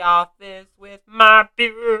office with my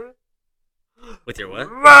beer. With your what?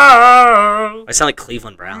 Whoa. I sound like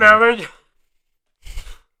Cleveland Brown. Melody.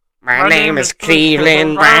 My name is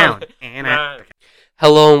Cleveland Brown. And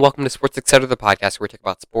Hello and welcome to Sports Etc., the podcast where we talk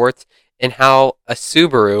about sports and how a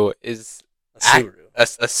Subaru is a Subaru. a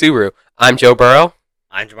Subaru. I'm Joe Burrow.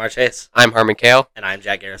 I'm Jamar Chase. I'm Harmon Kale. And I'm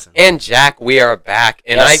Jack Garrison. And Jack, we are back.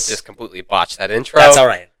 And Yes. I just completely botched that intro. That's all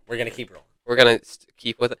right. We're going to keep rolling. We're going to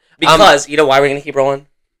keep with it. Because, you know why we're going to keep rolling?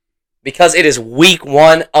 Because it is week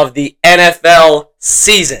 1 of the NFL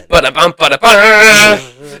season. Ba-da-bum, ba-da-bum.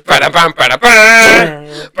 Ba-da-bum,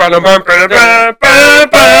 ba-da-bum. Ba-da-bum, ba-da-bum,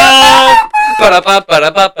 ba-da-bum. Ba-da-bum,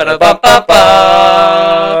 ba-da-bum, ba-da-bum,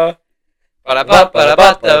 ba-da-bum. Ba-da-bum,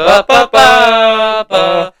 ba-da-bum, ba-da-bum,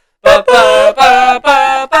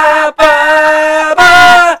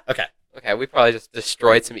 ba-da-bum. Okay, we probably just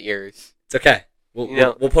destroyed some ears. It's okay.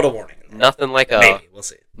 We'll put a warning. Nothing like a... Maybe. We'll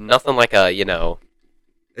see. Nothing like a,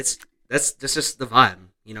 That's just the vibe.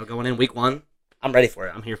 You know, going in week 1, I'm ready for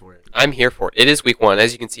it. I'm here for it. I'm here for it. It is week 1,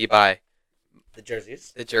 as you can see by... The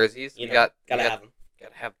jerseys. You gotta have them.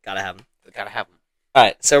 Gotta have them. All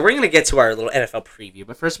right, so we're gonna get to our little NFL preview,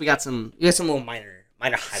 but first we got some little minor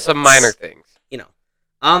highlights. Some minor things. You know.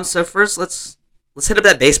 So first let's hit up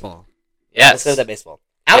that baseball. Yes. Let's hit up that baseball.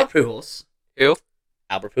 Albert Pujols. Who?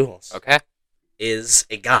 Albert Pujols. Okay. Is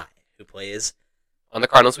a guy who plays on the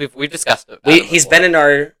Cardinals. We've discussed it. He's been in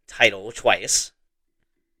our title twice.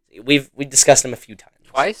 We discussed him a few times.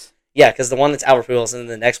 Twice? Yeah, because the one that's Albert Pujols, and then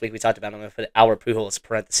the next week we talked about him. I'm going to put Albert Pujols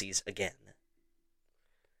parentheses again.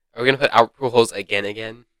 Are we going to put Albert Pujols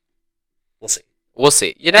again? We'll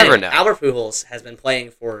see. You never know. Albert Pujols has been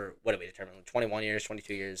playing for, what do we determine, 21 years,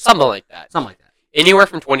 22 years? Something like that. Anywhere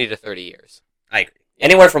from 20 to 30 years. I agree. Yeah.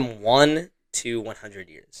 Anywhere from 1 to 100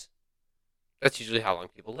 years. That's usually how long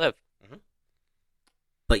people live. Mm-hmm.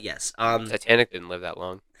 But yes. Titanic didn't live that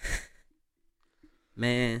long.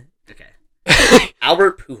 Man. Okay.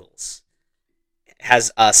 Albert Pujols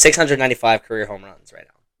has 695 career home runs right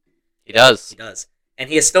now. He does. And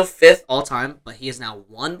he is still 5th all time, but he is now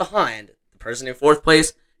 1 behind the person in 4th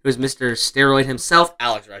place, who is Mr. Steroid himself,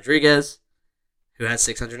 Alex Rodriguez, who has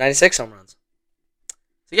 696 home runs.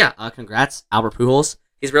 So yeah, congrats, Albert Pujols.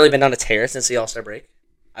 He's really been on a tear since the All-Star break.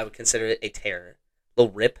 I would consider it a tear. A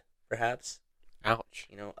little rip, perhaps. Ouch.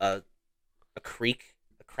 You know, a crack,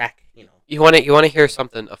 you know. You want to hear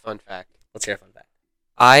something, a fun fact? Let's hear a fun fact.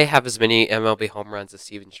 I have as many MLB home runs as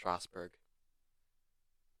Steven Strasburg.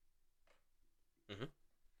 Mm-hmm.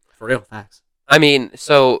 For real, facts. I mean,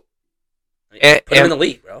 so... put him in the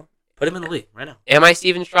league, bro. Put him in the league right now. Am I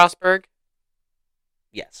Steven Strasburg?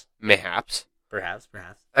 Yes. Mayhaps. Perhaps.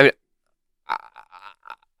 I mean,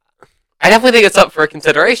 I definitely think it's up for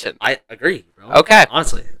consideration. I agree, bro. Okay.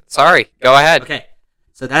 Honestly. Sorry. Go ahead. Okay.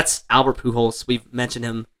 So that's Albert Pujols. We've mentioned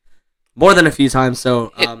him more than a few times.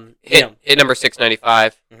 So hit number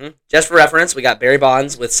 695. Mm-hmm. Just for reference, we got Barry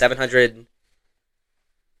Bonds with 762.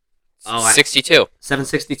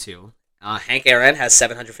 762. Hank Aaron has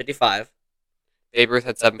 755. Babe Ruth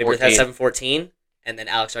had 714. And then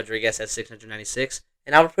Alex Rodriguez has 696.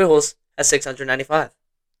 And Albert Pujols has 695.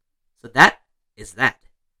 So that is that.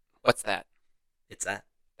 What's that? It's that.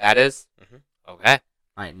 That is? Mm-hmm. Okay.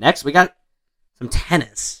 All right, next we got some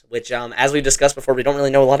tennis, which, as we discussed before, we don't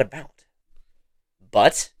really know a lot about.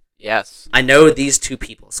 But yes, I know these two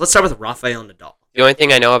people. So let's start with Rafael Nadal. The only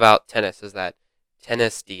thing I know about tennis is that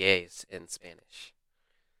tennis DAs in Spanish.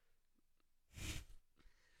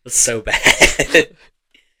 That's so bad.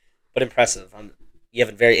 But impressive. You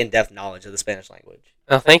have a very in-depth knowledge of the Spanish language.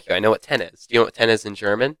 Oh, thank you. I know what 10 is. Do you know what 10 is in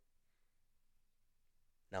German?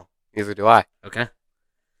 No. Neither do I.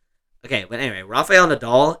 Okay, but anyway, Rafael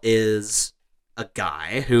Nadal is a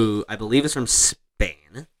guy who I believe is from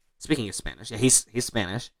Spain. Speaking of Spanish, yeah, he's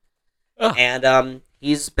Spanish. Oh. And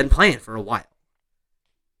he's been playing for a while.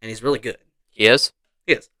 And he's really good. He is?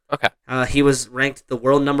 He is. Okay. He was ranked the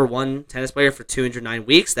world number 1 tennis player for 209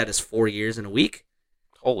 weeks. That is 4 years in a week.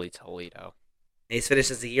 Holy Toledo. And he's finished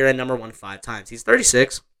as the year-end number 1 5 times. He's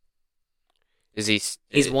 36. He's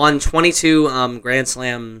won 22 Grand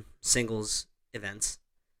Slam singles events,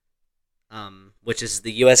 which is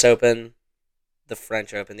the U.S. Open, the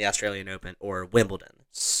French Open, the Australian Open, or Wimbledon.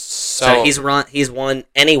 So he's won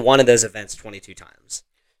any one of those events 22 times.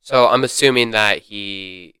 So I'm assuming that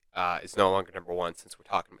he is no longer number 1 since we're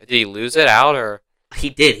talking about. Did he lose it out or? He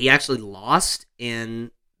did. He actually lost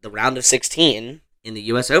in the round of 16 in the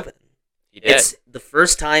U.S. Open. He did. It's the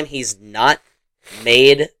first time he's not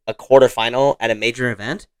made a quarterfinal at a major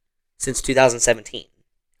event since 2017.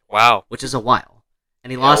 Wow. Which is a while.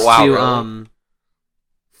 And he lost to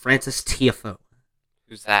Francis Tiafoe.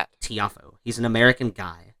 Who's that? Tiafoe. He's an American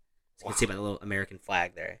guy. you can see by the little American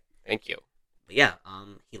flag there. Thank you. But yeah,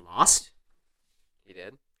 he lost. He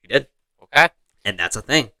did? He did. Okay. And that's a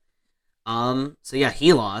thing. So yeah,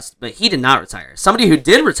 he lost, but he did not retire. Somebody who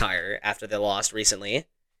did retire after they lost recently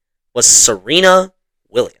was Serena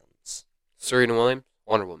Williams. Serena Williams?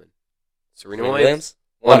 Wonder Woman. Serena Williams? Williams?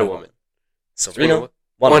 Wonder Woman. Serena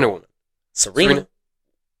Wonder Woman. Serena.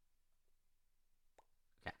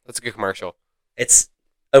 Okay. That's a good commercial. It's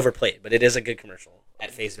overplayed, but it is a good commercial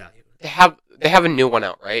at face value. They have a new one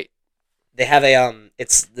out, right? They have a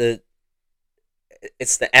it's the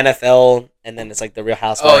NFL, and then it's like the Real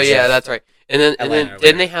Housewives. Oh yeah, that's right. And then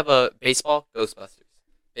didn't they have a baseball? Ghostbusters.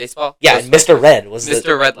 Baseball? Yeah, and Mr. Red was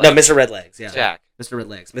Mr. Red Legs. No, Mr. Red Legs. Yeah, Jack. Mr. Red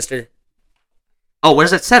Legs. Mr. Oh,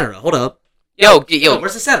 where's that cetera? Hold up. Yo,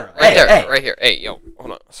 where's the cetera? Right there, hey. right here. Hey, yo,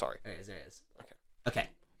 hold on. Sorry. There it is. Okay.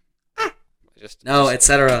 No, et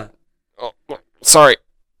cetera. Oh, sorry.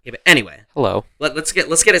 Yeah, but anyway, hello. Let's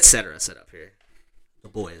get et cetera set up here. The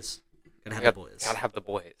boys. Gotta have the boys. Gotta have the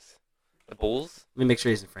boys. The Bulls? Let me make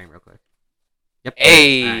sure he's in frame real quick. Yep.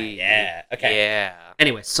 Hey. Yeah. Okay. Yeah.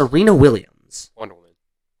 Anyway, Serena Williams. Wonder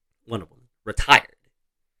Woman. Retired.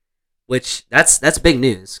 Which, that's big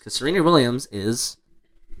news, because Serena Williams is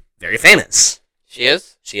very famous. She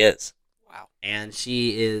is? She is. Wow. And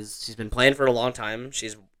she's been playing for a long time.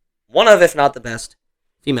 She's one of, if not the best,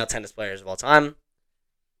 female tennis players of all time.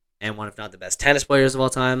 And one, if not the best, tennis players of all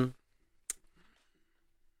time.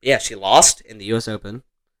 Yeah, she lost in the U.S. Open.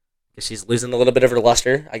 Because she's losing a little bit of her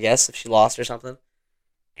luster, I guess, if she lost or something.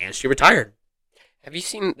 And she retired. Have you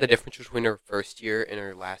seen the difference between her first year and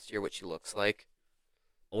her last year, what she looks like?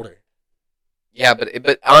 Older. Yeah,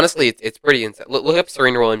 but honestly, it's pretty insane. Look up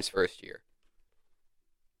Serena Williams' first year.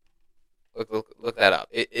 Look that up.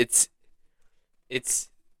 It's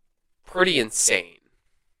pretty insane.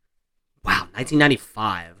 Wow,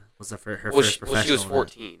 1995 was her first professional. Well, she was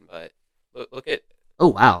 14, but look at. Oh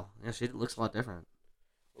wow, yeah, she looks a lot different.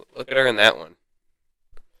 Look at her in that one.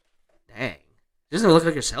 Dang, she doesn't even look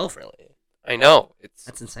like herself, really. I know,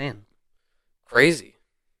 that's insane. Crazy.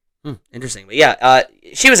 Interesting, but yeah,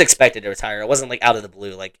 she was expected to retire. It wasn't like out of the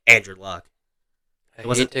blue, like Andrew Luck. I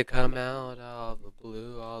hate to come out of the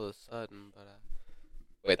blue all of a sudden, but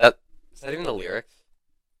wait, is that even the lyrics?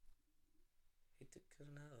 Hate to come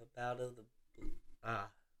out of the blue.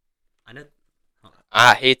 I know.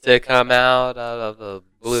 I hate to come out of the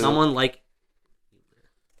blue. Someone like.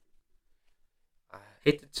 I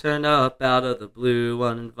hate to turn up out of the blue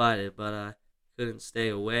uninvited, but I couldn't stay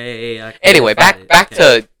away. Anyway, back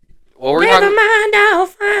to what we're talking. Never mind, I'll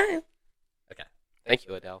find. Okay. Thank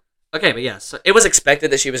you, Adele. Okay, but yeah, so it was expected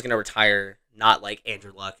that she was gonna retire, not like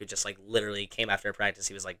Andrew Luck, who just like literally came after a practice.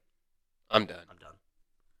 He was like, I'm done.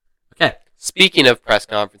 Okay. Speaking of press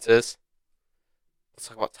conferences, let's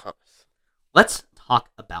talk about Thomas. Let's talk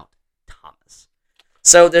about Thomas.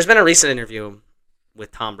 So there's been a recent interview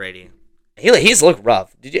with Tom Brady. He's looked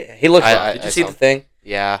rough. He looked rough. Did you see the thing?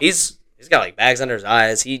 Yeah. He's got like bags under his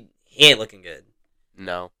eyes. He ain't looking good.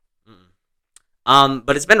 No.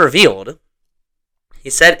 But it's been revealed. He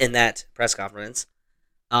said in that press conference,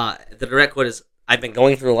 the direct quote is, "I've been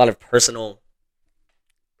going through a lot of personal."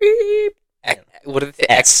 What is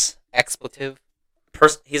it? Expletive.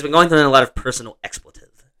 He's been going through a lot of personal expletive.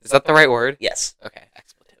 Is that the right word? Yes. Okay.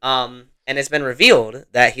 Expletive. And it's been revealed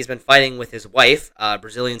that he's been fighting with his wife,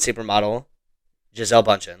 Brazilian supermodel Gisele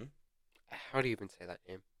Bündchen. How do you even say that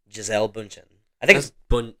name? Gisele Bündchen. I think it's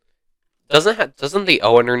Bun. Doesn't the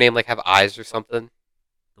O in her name like have eyes or something?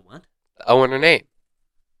 The what? The O in her name.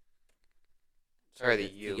 Sorry, the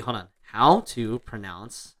U. Hold on. How to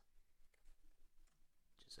pronounce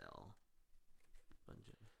Gisele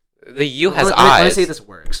Bündchen? The U has eyes. Let me see if this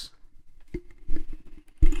works.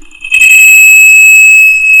 Never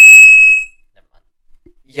mind.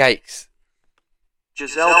 Yikes.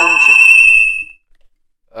 Gisele Bündchen.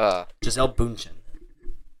 Gisele Bündchen.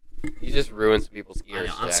 You just ruined some people's ears. I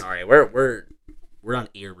know, I'm Jack. sorry. We're on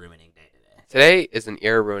ear ruining day today. Today is an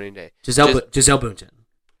ear ruining day. Gisele Bündchen.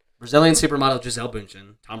 Brazilian supermodel Gisele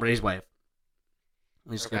Bündchen, Tom Brady's wife.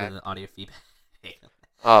 Let me just go to the audio feedback.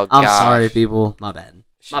 Oh, I'm sorry, people. My bad.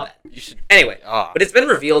 You should. Anyway, but it's been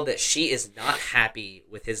revealed that she is not happy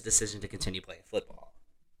with his decision to continue playing football.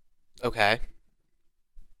 Okay.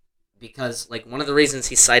 Because, like, one of the reasons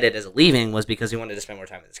he cited as leaving was because he wanted to spend more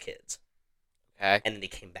time with his kids. Okay. And then he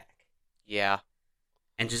came back. Yeah.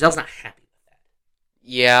 And Gisele's not happy with that.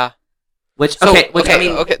 Yeah.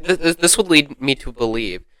 This would lead me to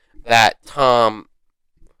believe that Tom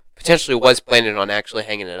potentially was planning on actually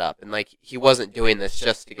hanging it up, and like he wasn't doing this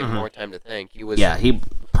just to get more time to think. He was. Yeah, he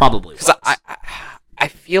probably was. Because I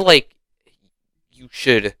feel like you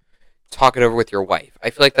should talk it over with your wife.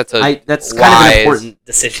 I feel like that's that's wise, kind of an important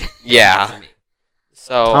decision. Yeah. For me.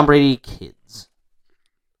 So Tom Brady kids.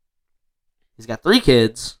 He's got 3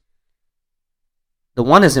 kids. The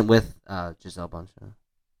one isn't with Giselle Bundchen.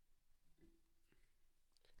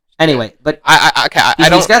 Anyway, but I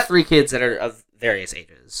don't. He's got 3 kids that are of various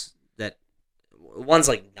ages. That one's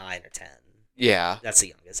like 9 or 10. Yeah. That's the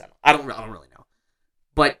youngest. I don't really know.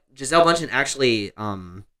 But Giselle Bundchen actually,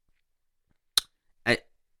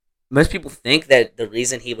 most people think that the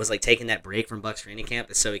reason he was like taking that break from Bucks training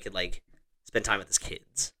camp is so he could like spend time with his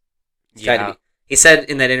kids. He said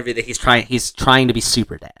in that interview that he's trying to be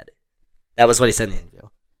super dad. That was what he said in the interview.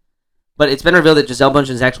 But it's been revealed that Giselle Bundchen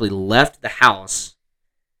has actually left the house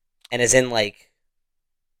and is in like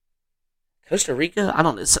Costa Rica. I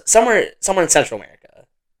don't know, somewhere in Central America.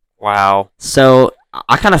 Wow. So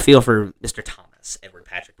I kind of feel for Mr. Thomas Edward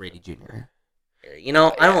Patrick Brady Jr. You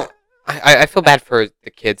know, I feel bad for the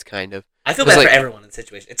kids, kind of. I feel bad for everyone in the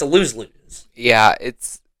situation. It's a lose-lose. Yeah,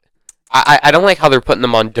 it's. I don't like how they're putting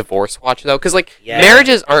them on divorce watch though, because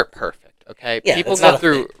marriages aren't perfked. Okay, yeah, people go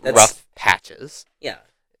through rough patches. Yeah,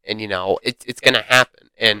 and it's gonna happen,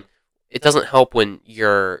 and it doesn't help when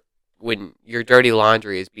your dirty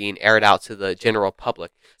laundry is being aired out to the general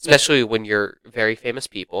public, especially when you're very famous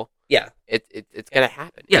people. Yeah, it's gonna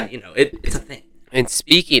happen. Yeah, it's a thing. And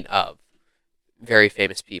speaking of very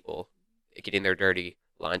famous people getting their dirty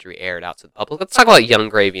laundry aired out to the public, let's talk about Young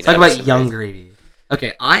Gravy. Let's talk about Young Gravy.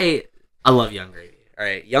 Okay, I love Young Gravy. All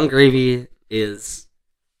right, Young Gravy is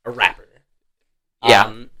a rapper.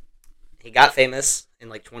 Yeah. He got famous in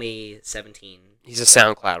like 2017. He's a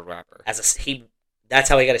SoundCloud rapper. That's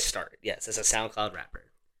how he got his start. Yes, as a SoundCloud rapper.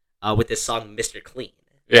 With this song Mr. Clean.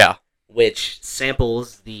 Yeah. Which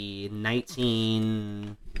samples the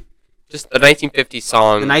 1950s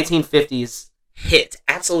song. The 1950s hit,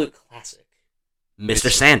 absolute classic,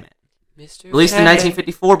 Mr. Sandman. Released in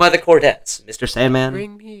 1954 by the Chordettes. Mr. Sandman.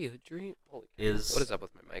 Bring me a dream. What is up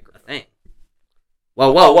with my microphone? A thing.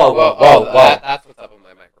 Whoa. That's what's up with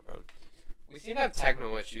my microphone. We seem to have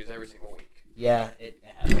technical issues every single week. Yeah, it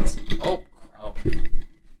happens. Oh.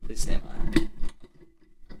 Please stand by.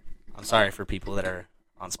 I'm sorry for people that are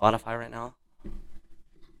on Spotify right now.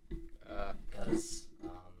 Because,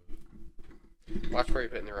 watch where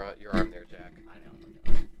you're putting your arm there, Jack. I know.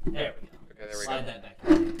 There we go. Okay, there we Slide go. that back.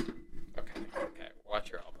 Okay.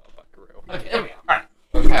 Watch your elbow, buckaroo. Okay, there we go. Alright.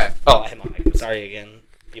 Okay. Oh, I hit my mic. Sorry again,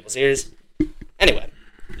 people's ears. Anyway,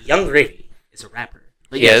 Young Gravy is a rapper.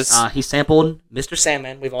 But he is. He sampled Mr.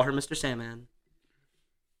 Sandman. We've all heard Mr. Sandman.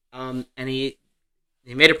 And he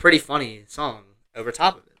made a pretty funny song over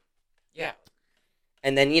top of it. Yeah.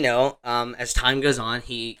 And then, as time goes on,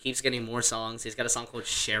 he keeps getting more songs. He's got a song called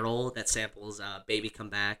Cheryl that samples Baby Come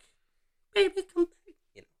Back. Baby Come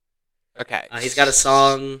Back. Okay. He's got a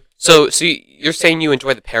song... So you're saying you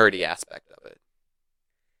enjoy the parody aspect of it?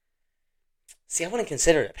 See, I wouldn't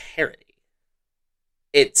consider it a parody.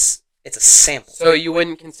 It's a sample. So you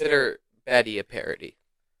wouldn't consider Betty a parody?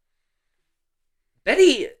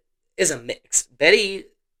 Betty is a mix.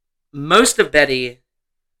 Most of Betty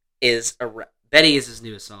is Betty is his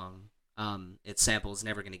newest song. It samples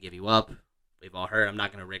 "Never Gonna Give You Up." We've all heard. I'm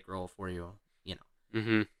not gonna rickroll for you,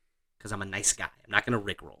 Mm-hmm. because I'm a nice guy. I'm not gonna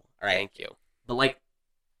rickroll. All right. Thank you. But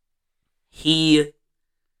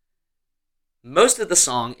most of the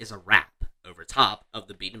song is a rap over top of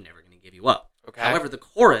the beat of "Never Gonna Give You Up." Okay. However, the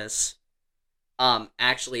chorus,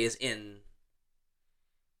 actually is in.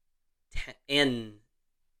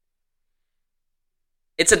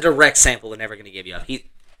 It's a direct sample of "Never Gonna Give You Up."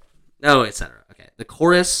 Etc. Okay, the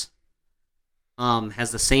chorus,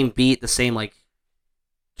 has the same beat, the same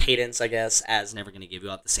cadence, I guess, as "Never Gonna Give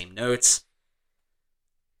You Up," the same notes.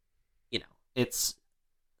 It's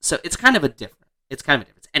kind of a different.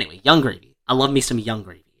 Anyway, Young Gravy. I love me some Young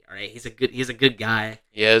Gravy. All right, he's a good guy.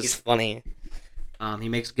 He is. He's funny. He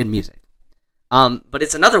makes good music. But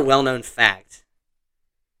it's another well-known fact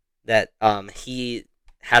that he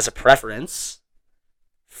has a preference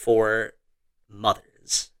for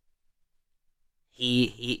mothers.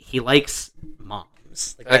 He likes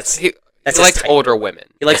moms. He likes older women.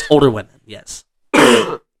 He likes older women. Yes.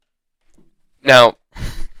 Now,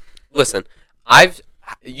 listen.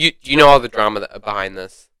 You know all the drama behind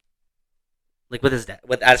this. With his dad,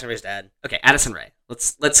 with Addison Rae's dad. Okay, Addison Rae.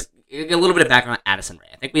 Let's get a little bit of background on Addison Rae.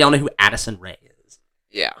 I think we all know who Addison Rae is.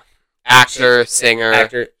 Yeah. Actor, singer,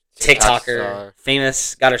 TikToker, star.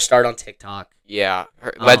 famous. Got her start on TikTok. Yeah,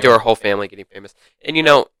 led to her whole family getting famous. And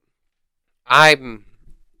I'm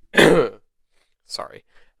sorry.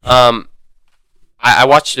 I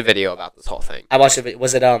watched a video about this whole thing. I watched it.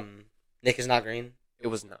 Was it Nick is Not Green? It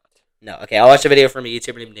was not. No. Okay, I watched a video from a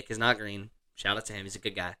YouTuber named Nick Is Not Green. Shout out to him. He's a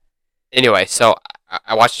good guy. Anyway, so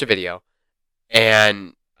I watched the video,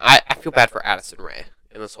 and I feel bad for Addison Rae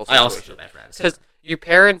in this whole I situation. also feel bad for Addison. Because your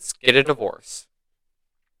parents get a divorce,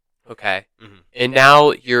 okay, Mhm. and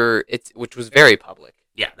now which was very public.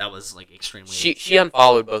 Yeah, that was like extremely. She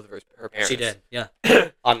unfollowed both of her parents. She did. Yeah.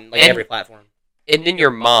 On like And- every platform. And then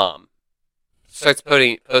your mom starts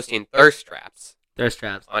posting thirst traps Thirst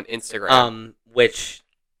traps. on Instagram. Which.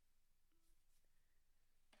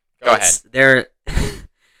 Go ahead.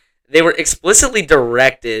 They were explicitly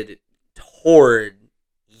directed toward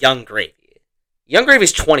Young Gravy. Young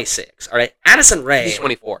Gravy's 26. All right. Addison Rae. He's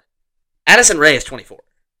 24. Addison Rae is 24.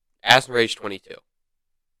 Addison Rae's 22.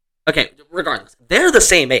 Okay. Regardless, they're the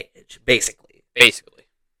same age, basically. Basically.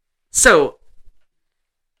 So,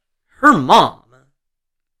 her mom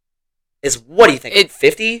is, what do you think,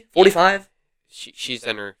 50? 45? She's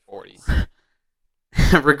in her 40s.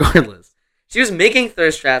 Regardless. She was making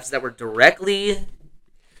thirst traps that were directly,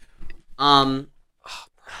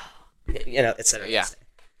 etc. Yeah.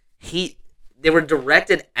 They were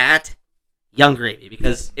directed at Young Gravy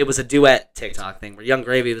because it was a duet TikTok thing where Young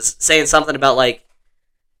Gravy was saying something about, like,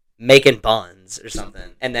 making buns or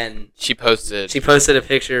something. And then She posted a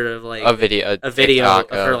picture of, like, a video of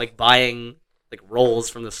her, like, buying, like, rolls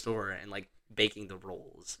from the store and, like, baking the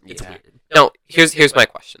rolls. It's Yeah. weird. No, here's my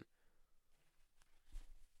question.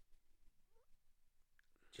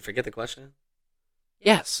 Did you forget the question?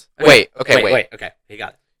 Yes. Okay. Wait. Wait. Okay, you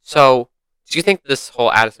got it. So, do you think this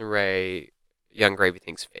whole Addison Rae Young Gravy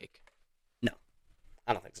thing's fake?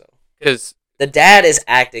 I don't think so. Because The dad is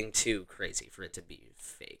acting too crazy for it to be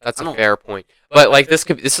fake. that's I a don't- fair point. But like this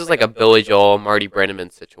is like a Billy Joel, Marty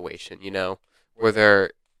Brenneman situation, you know, where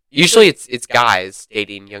they're usually it's guys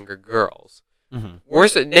dating younger girls.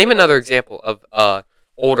 Mhm. Name another example of a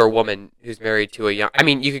older woman who's married to a young. I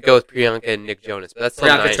mean, you could go with Priyanka and Nick Jonas, but that's still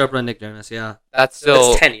Priyanka nine- Chopra and Nick Jonas, yeah. That's still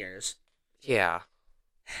That's 10 years. yeah.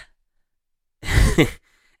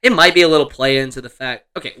 It might be a little play into the fact.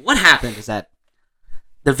 Okay, what happened is that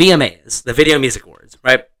the VMAs, the Video Music Awards,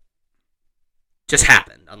 right, just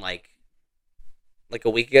happened on like a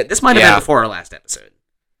week ago. This might have Yeah. been before our last episode.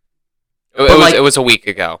 It was a week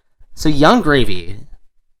ago. So Young Gravy,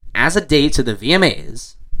 as a date to the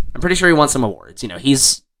VMAs, I'm pretty sure he won some awards. You know,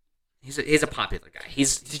 he's a popular guy. Did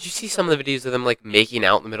you see some of the videos of them like making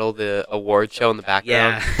out in the middle of the award show in the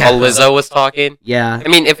background Yeah. while Lizzo was talking? Yeah. I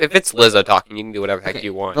mean, if it's Lizzo talking, you can do whatever the heck Okay,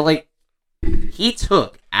 you want. But like, he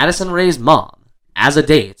took Addison Rae's mom as a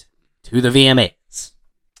date to the VMAs.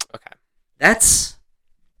 Okay. That's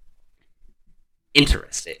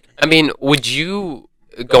interesting. I mean, would you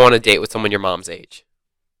go on a date with someone your mom's age?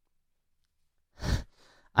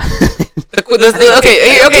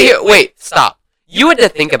 Okay, wait, stop. You had to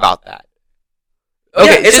think about that.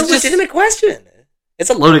 Okay, it's a legitimate question. It's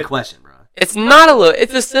a loaded question, bro. It's not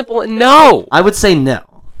it's a simple no. I would say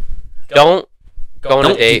no. Don't go on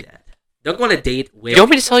Don't a date. do that. Don't go on a date with. Do you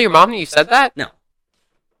want me to tell your mom that you said that? No.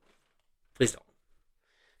 Please don't.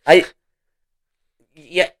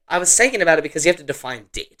 I was thinking about it because you have to define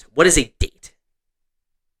date. What is a date?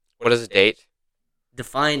 What is a date?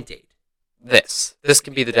 Define date. This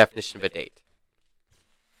can be the definition of a date.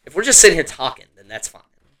 If we're just sitting here talking, then that's fine.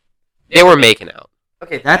 They were making out.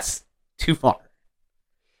 Okay, that's too far.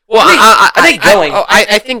 Well, I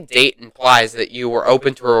I think date implies that you were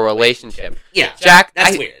open to a relationship. Yeah, Jack,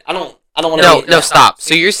 that's weird. I don't want to. No, stop.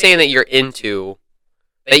 So you're saying that you're into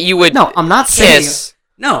that you would No, I'm not saying. kiss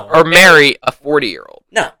No, or marry a 40-year-old.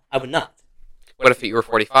 no, I would not. What if you were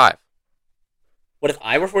 45? What if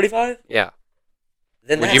I were 45? Yeah.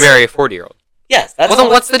 Then Would that's, you marry a 40-year-old? Yes, that's. Well, then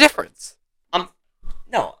not- what's the difference?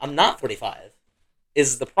 No, I'm not 45.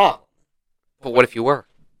 Is the problem? But what if you were?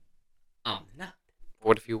 I'm not.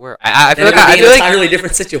 What if you were? I feel Then like it would be an I entirely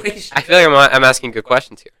different situation. feel like I'm asking good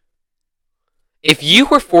questions here. If you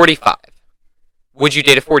were 45, would you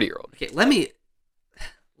date a 40-year-old? Okay, let me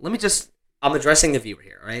just. I'm addressing the viewer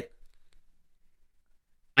here, all right?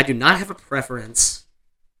 I do not have a preference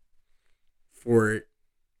for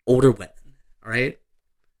older women, all right?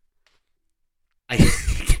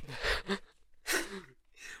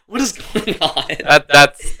 What is going on?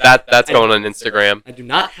 That's going on Instagram. I do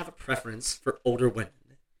not have a preference for older women,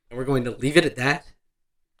 and we're going to leave it at that.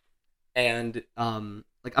 And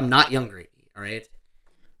like I'm not Young Gravy, all right?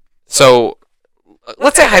 So,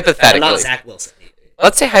 let's say I'm hypothetically. not Zach Wilson.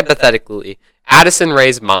 Let's say hypothetically, Addison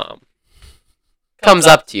Rae's mom comes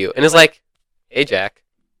up to you and is like, "Hey, Jack."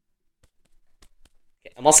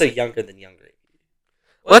 Okay, I'm also younger than Young Gravy.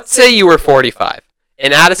 Let's say you were 45,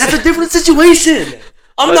 and Addison. That's a different situation.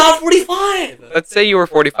 I'm not 45. Let's say you were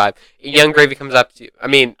 45. Young Gravy comes up to you. I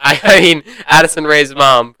mean, Addison Rae's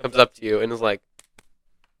mom comes up to you and is like,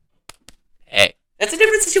 "Hey." That's a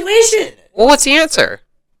different situation. Well, what's the answer?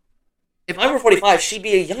 If I were 45, she'd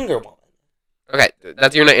be a younger woman. Okay,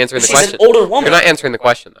 you're not answering the She's question. an older woman. You're not answering the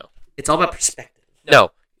question though. It's all about perspective.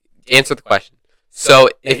 No, answer the question. So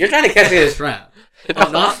If you're trying to catch me in this trap,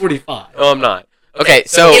 I'm not 45. No, I'm not. Okay,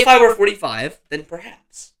 so if I were 45, then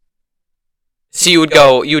perhaps. So you would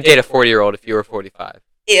date a 40-year-old if you were 45.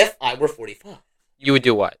 If I were 45. You would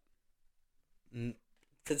do what?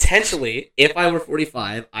 Potentially, if I were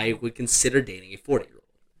 45, I would consider dating a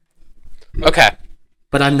 40-year-old. Okay.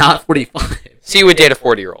 But I'm not 45. So you would date a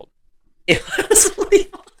 40-year-old. If I was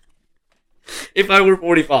 45. If I were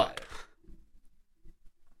 45.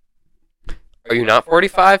 Are you not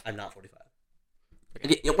 45? I'm not 45.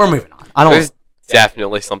 Okay, we're moving on. I don't. There's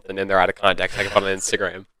definitely something in there out of context I can put on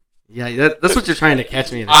Instagram. Yeah, that's what you're trying to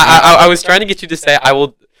catch me in. I was trying to get you to say I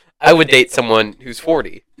would date someone who's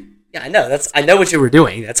 40. Yeah, I know. I know what you were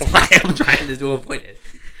doing. That's why I'm trying to avoid it.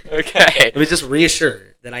 Okay. Let me just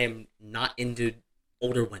reassure that I am not into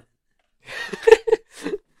older women.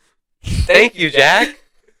 Thank you, Jack.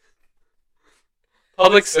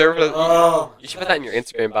 Public service. Oh, You should put that in your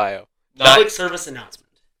Instagram bio. public service announcement.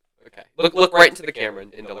 Okay. Look right into the camera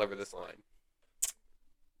and deliver this line.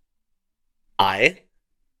 I,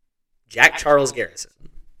 Jack Charles Garrison.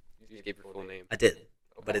 You just gave your full name. I did,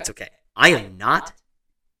 but it's okay. I am not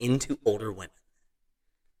into older women.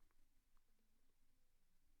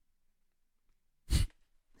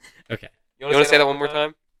 Okay. You want to say that one more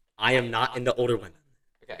time? I am not into older women.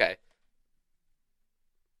 Okay.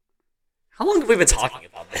 How long have we been talking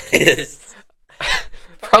about this?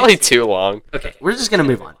 Probably too long. Okay, we're just gonna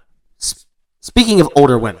move on. Speaking of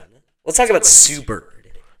older women, let's talk about Sue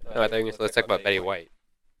Bird. No, I think let's talk about Betty White.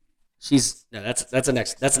 She's no, that's a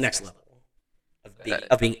next level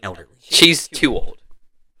of being elderly. She's too old.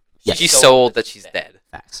 Yes. She's so old that she's dead.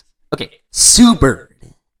 Facts. Okay, Sue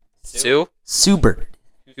Bird. Sue? Sue Bird.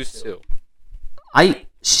 Who's Sue? I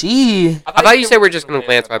thought you said we're just gonna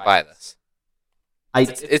glance right by this.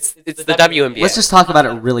 It's the WNBA. Let's just talk about it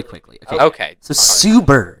really quickly. Okay. Okay. So Sue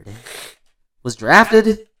Bird was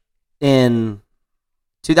drafted in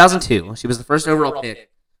 2002. She was the first overall pick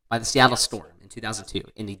by the Seattle Storm in 2002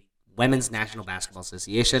 in the Women's National Basketball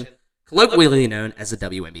Association, colloquially known as the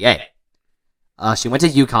WNBA. She went to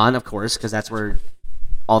UConn, of course, because that's where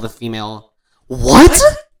all the female... What?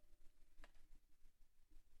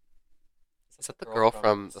 Is that the girl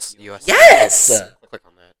from the U.S.? Yes! Click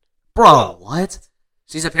on that. Bro, what?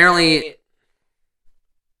 She's apparently...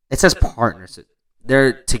 It says partners.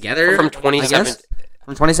 They're together From I 2017. guess?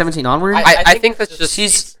 From 2017 onward? I think that's just...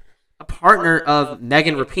 She's a partner of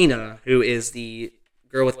Megan Rapinoe, who is the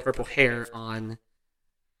girl with purple hair on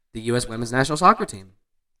the U.S. Women's National Soccer Team.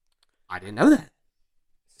 I didn't know that.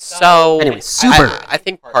 So... Anyway, super. I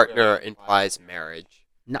think partner implies marriage.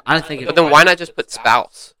 No, I don't think. But then why not just put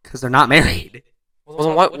spouse? Because they're not married. Well,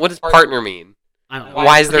 then what does partner mean? I don't know.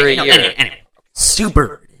 Why is there a year? Anyway. Sue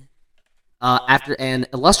Bird. After an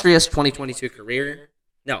illustrious 2022 career.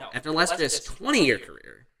 No, after an illustrious 20-year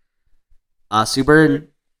career. Sue Bird,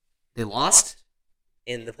 they lost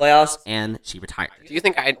in the playoffs, and she retired. Do you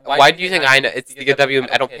think why do you think I know? It's the WM.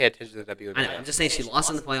 I don't pay attention to the WNBA. I know. I'm just saying she lost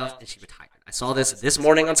in the playoffs and she retired. I saw this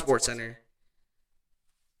morning on SportsCenter,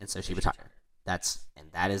 and so she retired. That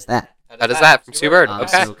is that. That is that from Sue Bird.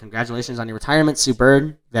 Okay. So congratulations on your retirement, Sue Bird.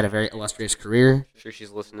 You've had a very illustrious career. I'm sure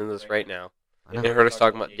she's listening to this right now. I know. You heard us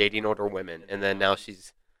talking about dating older women, and then now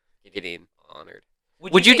she's getting honored.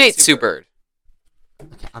 Would you date Sue Bird?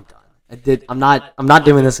 Okay, I'm done. I'm not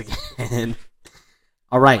doing this again.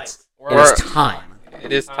 All right. It is time.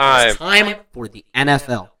 It is time. It's time for the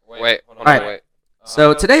NFL. Wait. Hold on, All right. wait.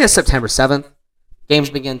 So today is September 7th. Games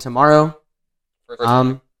begin tomorrow.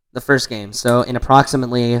 The first game. So in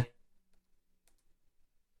approximately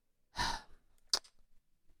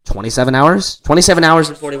 27 hours? 27 hours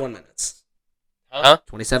and 41 minutes. Huh?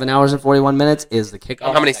 27 hours and 41 minutes is the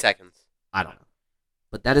kickoff. How many seconds? I don't know.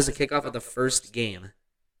 But that is the kickoff of the first game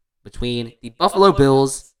between the Buffalo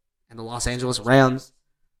Bills and the Los Angeles Rams.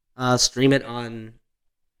 Stream it on,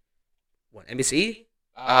 what, NBC?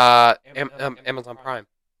 Amazon Prime.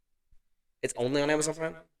 It's only on Amazon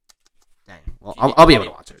Prime? Dang. Well, Do you- I'll be able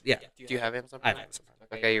to watch it. Yeah. Do you have Amazon I Prime? have Amazon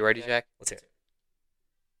Prime. Okay, you ready, Jack? Let's hear it.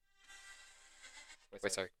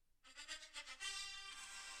 Wait, sorry.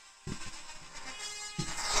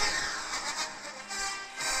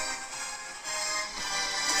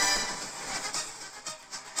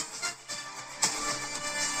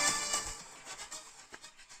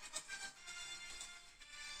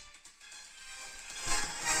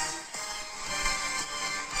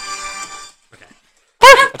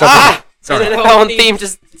 Sorry. The NFL theme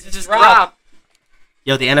just dropped.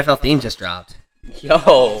 Yo, the NFL theme just dropped.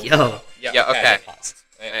 Yo. Yo. Yeah. Okay.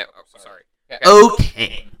 Sorry.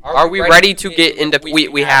 Okay. Are we ready to get into?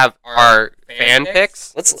 We have our fan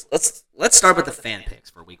picks. Let's start with the fan picks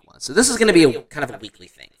for week 1. So this is going to be a kind of a weekly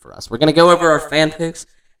thing for us. We're going to go over our fan picks,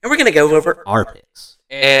 and we're going to go over our picks.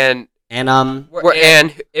 And And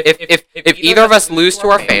if either of us lose to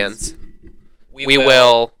our fans, we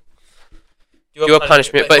will do a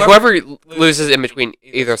punishment. But whoever loses in between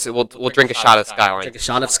either, so we'll drink a shot of Skyline. drink a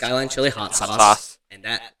shot of Skyline chili hot sauce. Sauce. And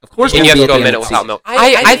that, of course, And will you have be to at go a the end minute of the without season. milk.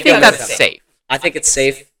 I think that's safe. I think it's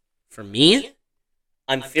safe for me.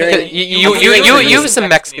 I'm fearing You have some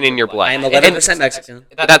Mexican in your blood. I am 11% Mexican.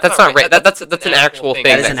 That's not right. That's an actual thing.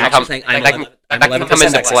 That is an actual thing. I'm That can 11% come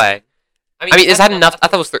into Mexican. play. I mean, is that enough? I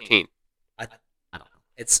thought it was 13. I don't know.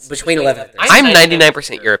 It's between 11 and 13. I'm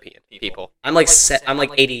 99% European people. I'm like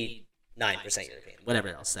 89% European. Whatever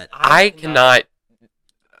else that. I cannot.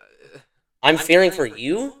 I'm fearing for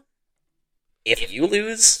you if you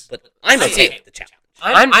lose, but I'm okay with the challenge.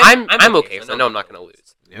 I'm okay with it. I know I'm not going to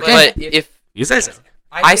lose. Okay. But if You say so.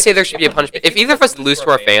 I say there should be a punishment, if either of us lose to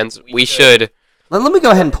our fans, we should. Let me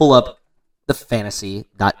go ahead and pull up the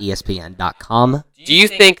fantasy.espn.com. Do you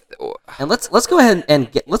think? And let's go ahead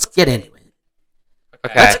and get into it.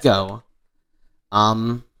 Okay. Let's go.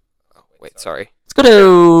 Wait, sorry. Let's go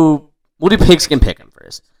to. We'll do Pigskin Pick'em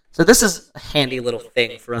first. So this is a handy little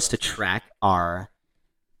thing for us to track our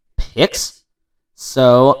picks.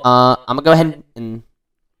 So I'm gonna go ahead and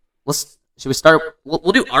should we start?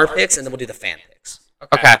 We'll do our picks and then we'll do the fan picks.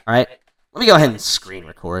 Okay. All right. Let me go ahead and screen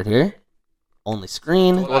record here. Only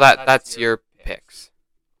screen. Well, that's your picks,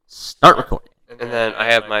 Start recording. and then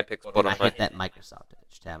I have my picks pulled And I up. hit that Microsoft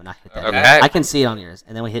Edge tab, and I hit that. Okay. I can see it on yours,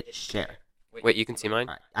 and then we hit share. Wait, you can see mine?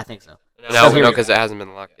 All right, I think so. No, here we go. because it hasn't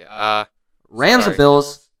been locked yet. Rams Sorry. and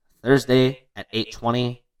Bills Thursday at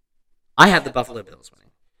 8:20. I have the Buffalo Bills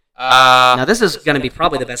winning. Now this is going to be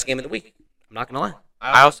probably the best game of the week. I'm not going to lie.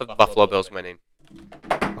 I also have Buffalo Bills winning.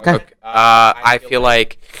 Okay. I feel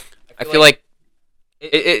like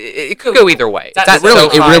it could go either way. It's at It really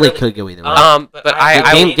SoFi. could go either way.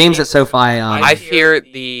 But Games at SoFi. I fear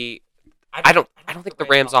the. I don't think the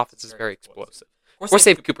Rams' offense is very explosive. Of course,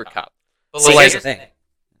 they have Cooper Cup. See, here's the thing.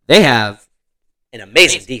 They have an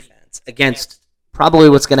amazing defense against probably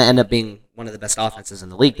what's going to end up being one of the best offenses in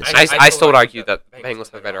the league this year. I still would argue that the Bengals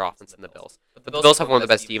have a better offense than the Bills. But the Bills have one of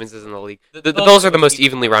the best defenses in the league. The Bills are the most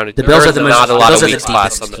evenly rounded. The Bills are the There most. not a lot those of are the weak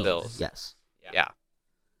spots deepest on the teams. Bills. Yes. Yeah.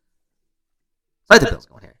 I like the Bills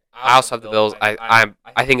going here. I also have the Bills. I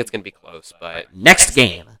think it's going to be close, but Next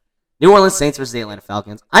game. New Orleans Saints versus the Atlanta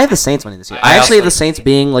Falcons. I have the Saints winning this year. I I actually have also- the Saints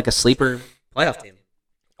being like a sleeper playoff team.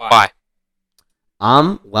 why?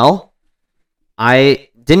 Well, I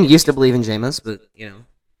didn't used to believe in Jameis, but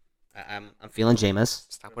I'm feeling Jameis.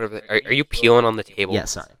 Stop whatever. Are you peeling on the table? Yeah,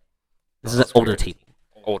 sorry. This is an older team.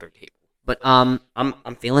 Older table. But I'm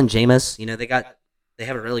feeling Jameis. They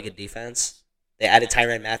have a really good defense. They added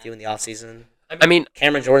Tyrann Mathieu in the offseason. I mean,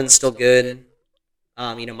 Cameron Jordan's still good.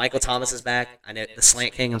 Michael Thomas is back. I know the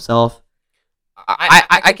Slant King himself.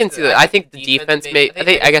 I can see that. I think the defense may.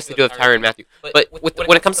 I guess they do have Tyrann Mathieu, but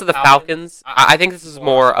when it comes to the Falcons, I think this is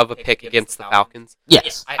more of a pick against the Falcons.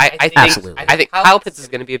 Yes. Absolutely. I think Kyle Pitts is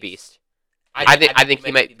going to be a beast. I think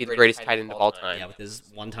he might be the greatest tight end of all time. Yeah, with his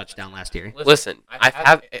one touchdown last year. Listen,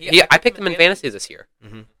 I picked him in fantasy this year.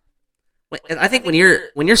 I think when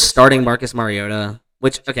you're starting Marcus Mariota,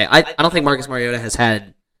 which I don't think Marcus Mariota has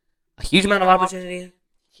had a huge amount of opportunity.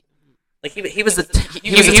 Like he was a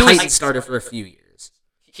Titan starter for a few years.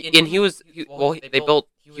 He was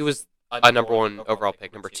a number one overall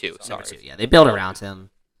pick, number two. Sorry, Yeah, they built around him.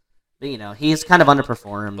 But he's kind of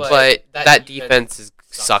underperformed. but that defense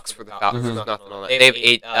sucks for the Falcons. There's nothing on that. They have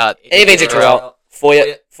eight. They have AJ Terrell,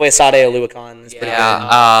 Foyesade Oluokun. Is pretty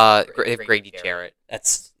good. They have Grady Jarrett.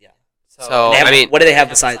 That's So And I mean, what do they have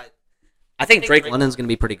besides? I think Drake London's going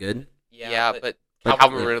to be pretty good. yeah, but But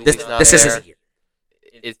Calvin Ridley's not this there. isn't the year.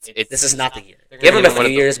 It's This is not the year. They're Give gonna him a give him one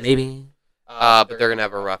few of the- years, maybe. but they're gonna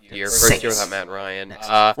have a rough year. First Saints. year without Matt Ryan. Next.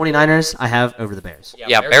 49ers, I have over the Bears.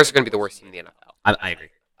 Yeah, Bears are gonna be the worst team in the NFL. I agree.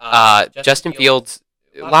 Justin Fields,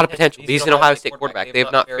 a lot of potential. He's an Ohio State quarterback. They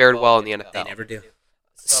have not fared well in the They NFL. never do.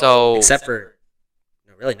 So Except for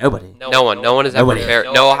really nobody. no one has ever Nobody. fared.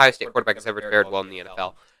 No Ohio State quarterback has ever fared well in the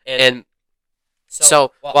NFL. And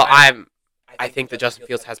so, I think that Justin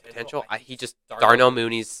Fields has potential. Darnell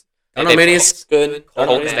Mooney's. Darnell Mooney's good. Cole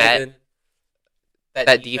Mooney's Kmet. good.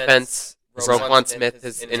 That defense. Roquan Smith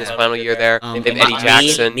is in his final year there. They have Eddie Me-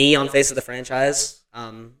 Jackson Me on face of the franchise.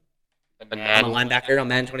 and I'm a Madden linebacker on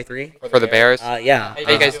Madden 23. for the Bears. Yeah. How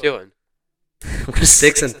you guys doing? We're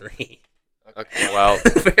 6-3. Okay, well,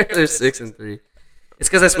 They're 6-3. It's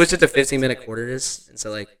because I switched it to 15-minute quarters, and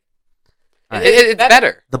so like it's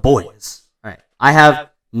better. The boys. All right. I have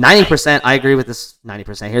 90%. I agree with this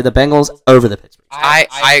 90% here. The Bengals over the Pittsburgh.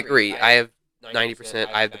 I agree. I have 90%.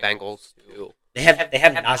 I have the Bengals too. they have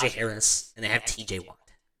Najee Harris and they have T.J. Watt.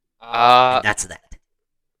 And that's that.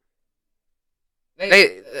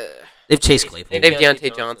 They've chased Claypool. They have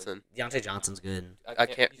Deontay Johnson. Deontay Johnson's good.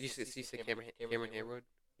 You see Cameron Hayward?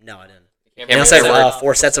 No, I didn't. They Cameron also Hayward. have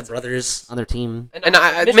 4 sets of brothers. On their team. And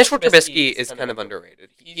Mitchell Trubisky is kind of underrated.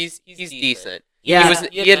 He's decent. Yeah,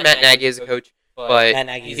 He had Matt Nagy as a coach, but Matt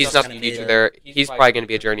Nagy's he's also not the kinda future mid. there. He's probably going to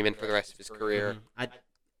be a journeyman for the rest of his career.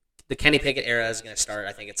 The Kenny Pickett era is going to start,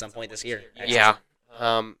 I think, at some point this year. actually. Yeah.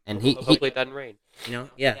 And Hopefully it doesn't rain. You know?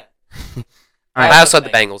 Yeah. All right. I also had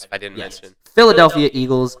the Bengals, if I didn't Yes. mention. Philadelphia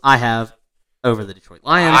Eagles. I have over the Detroit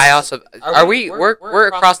Lions. I also we're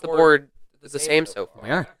across the board the same so far. We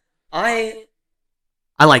are. I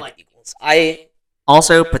like like the Eagles. I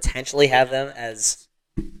also potentially have them as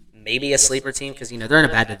maybe a sleeper team because, they're in a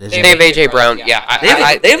bad division. They have AJ Brown. Yeah,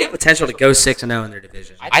 they have the potential to go 6-0 in their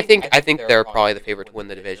division. I think they're probably the favorite to win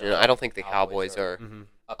the division. I don't think the Cowboys are Mhm.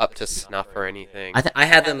 up to snuff or anything. I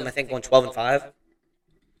had them, I think, going 12-5.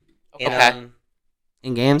 And, Okay.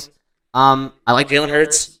 In games. I like Jalen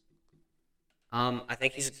Hurts. I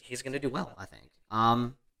think he's going to do well, I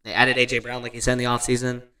think. They added A.J. Brown, like you said, in the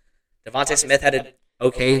offseason. Devontae Smith had an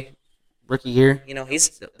okay, Rookie year.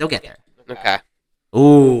 they'll get there. Okay.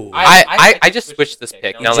 Ooh. I just switched this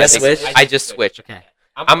pick. You Now that just switched? I just switched. Okay.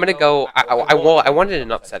 I'm gonna go. I wanted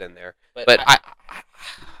an upset in there, but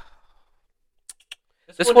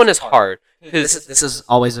this one is hard because This is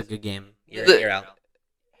Always a good game. year in, year out.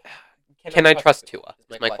 can I trust Tua?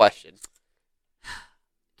 Is my question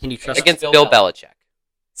Can you trust against Bill Belichick.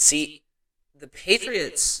 See, the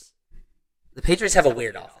Patriots have a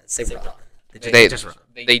weird offense. They run. They just run.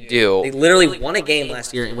 they do. They literally won a game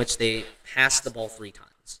last year in which they passed the ball 3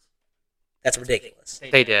 times. That's ridiculous.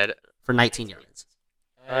 They did. for 19 yards?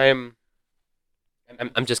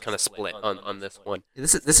 I'm just kind of split on this one.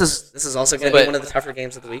 This is also going to be one of the tougher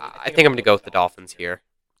games of the week. I think I'm gonna go with the Dolphins here.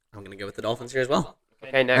 I'm going to go with the Dolphins here as well.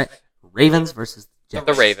 Okay, next Ravens versus Jets.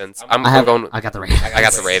 the Ravens. I'm I going. got the Ravens. I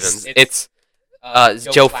got the Ravens. It's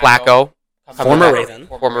Joe Flacco, Former Raven.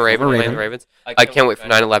 former Raven, playing the Ravens. I can't wait for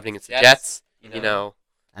 9/11 against the Jets. You know,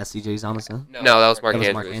 SCJ Thomason. no, that was Mark That was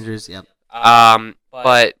Andrews. Mark Andrews. Yep.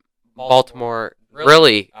 But Baltimore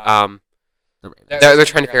really, The Ravens. they're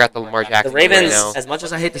trying to figure out the Lamar The Jackson Ravens, right now. as much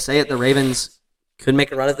as I hate to say it, the Ravens could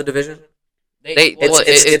make a run at the division.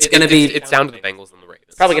 It's gonna be- it's down to the Bengals and the Ravens.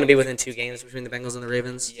 It's probably going to be within 2 games between the Bengals and the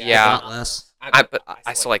Ravens. Yeah. If not less. But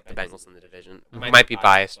I still like the Bengals in the division. Might be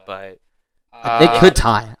biased, but They could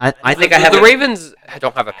tie. I think I have the it- Ravens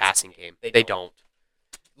don't have a passing game. They don't.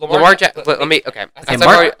 Lamar Jackson. Let me. Okay. Okay,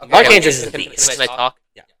 Mark Andrews is a beast. Can I talk?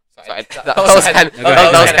 Yeah. Sorry. That was kind of No, go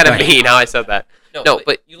ahead, kind go of ahead. mean how I said that. No,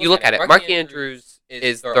 but you look at it. Mark Andrews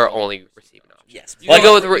is their only receiving option. Yes.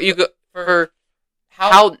 You go for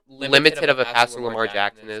how limited of a passer Lamar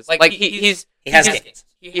Jackson is. Like He has games.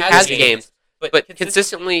 He has games, but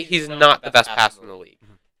consistently he's not the best passer in the league.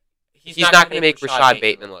 He's not going to make Rashad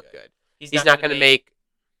Bateman look good. He's not going to make.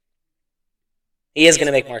 He is going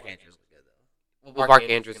to make Mark Andrews look good, though. Well, Mark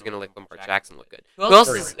Andrews is going to make Lamar Jackson look good. Who else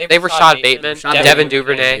is? They have Rashad Bateman, Devin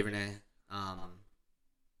Duvernay.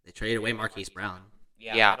 They traded away Marquise Brown.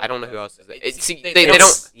 Yeah, I don't know who else is. They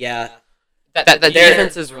don't. Yeah. That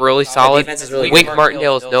defense is really solid. defense is really Wink good.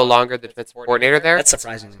 Martindale is no longer the defensive coordinator there. That's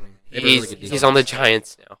surprising to me. They have a really good He's defense. on the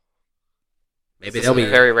Giants now. Maybe This they'll is be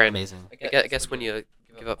very random. Amazing. I guess when you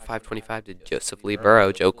give up 525 to Joseph Lee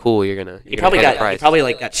Burrow, Joe Cool, you're gonna He probably pay the got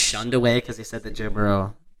price. got shunned away because he said that Joe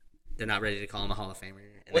Burrow. They're not ready to call him a Hall of Famer.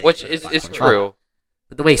 And then Which he is put is 525. true.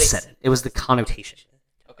 But the way he said it was the connotation.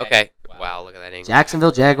 Okay. Wow, look at that angle.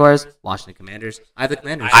 Jacksonville Jaguars, Washington Commanders. I have the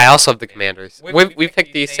Commanders. I also have the Commanders. We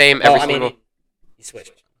picked the same every Well, I single. mean, you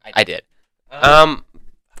switched. I did.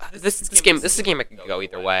 This is a game I could go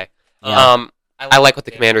either way. Yeah. I like what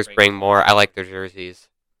the Commanders bring more. I like their jerseys.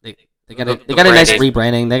 They got a The nice branding.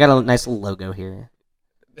 rebranding. They got a nice little logo here.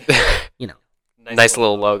 You know. Nice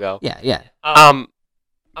little logo. Yeah. I'm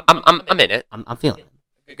in it. I'm feeling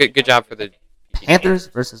it. Good job for the Panthers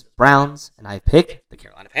versus Browns, and I picked The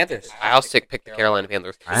Carolina Panthers. I also picked the Carolina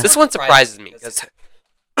Panthers. Alright. This one surprises me because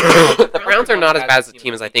the Browns are not as bad as a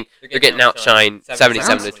team as I think. They're getting outshined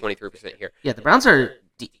 77 to 23% here. Yeah, the Browns are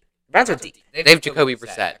deep. Browns are deep. They have Jacoby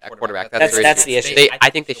Brissett at quarterback. That's the the issue. issue. I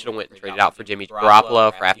think they should have went and traded out for Jimmy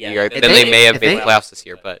Garoppolo for after the year. If Then they may have if made they- the playoffs this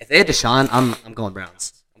year. But If they had Deshaun, I'm going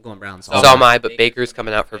Browns. I'm going Browns. So am I, but Baker's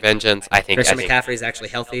coming out for vengeance. I think. Christian McCaffrey's actually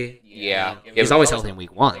healthy. Yeah. He's always healthy in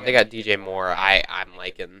week 1. They got DJ Moore. I'm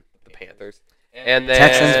liking the Panthers. And then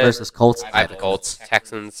Texans versus Colts. I have the Colts.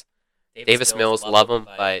 Texans. Davis Mills, love him,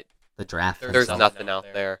 but The draft. there's himself. nothing out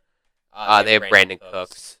there. They have Brandon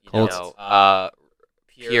Cooks. Colts.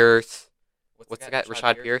 Pierce. What's the guy?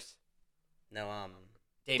 Rashad Pierce? No,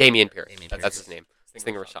 Damian Pierce. Damian That's Pierce. his name. I was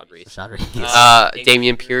thinking Rashad Reese. Rashad Reese.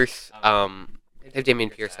 Damian Pierce. They have Damian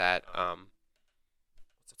Pierce at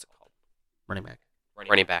what's it called? Running back.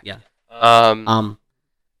 Running back. Yeah.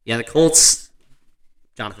 Yeah, the Colts.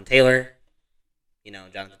 Jonathan Taylor.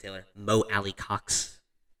 Jonathan Taylor. Mo Alley Cox.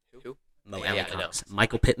 Who? Mo Yeah, Alley I know. Cox.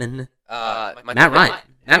 Michael Pittman. Matt Matt Ryan.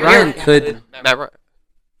 Matt Ryan could. Matt Ryan.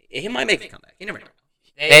 He might make a comeback. You never know.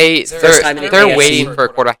 They're time in the they're AFC. waiting for a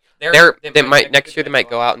quarterback. They might next year. They might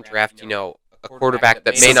go out and draft a quarterback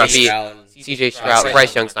that may not be C.J. Stroud.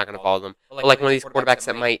 Bryce Young's not going to follow them. But like one of these quarterbacks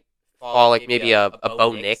that might fall, like maybe a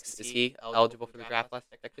Bo Nix. Is he eligible for the draft last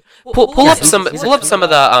next year? Pull Yeah, up some he's of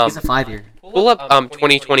the He's a 5-year. pull up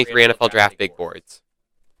 2023 NFL draft big boards.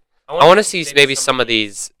 I want to see maybe some of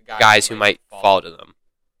these guys who might fall to them.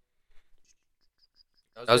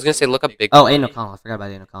 I was gonna say look up big. Oh, Aiden O'Connell. I forgot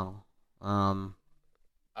about Aiden O'Connell.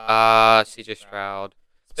 C.J. Stroud,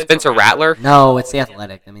 Spencer Rattler. No, it's the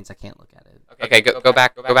Athletic. That means I can't look at it. Okay, go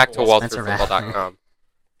back to Spencer WalterFootball.com.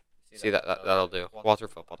 See that'll do.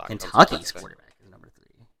 WalterFootball.com. Kentucky's quarterback is number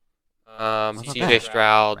 3. C.J.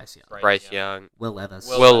 Stroud, Bryce Young. Bryce Young, Will Levis.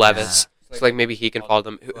 Will Levis. So like maybe he can follow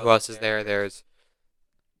them. Who else is there? There's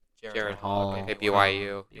Jaron Hall. Okay,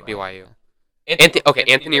 BYU.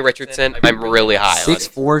 Anthony Richardson. I'm really high on.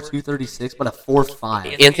 6'4", 236, but a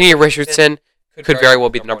 4'5". Anthony Richardson could very well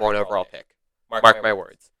be the number 1 overall pick. Mark my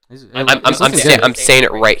words. I'm saying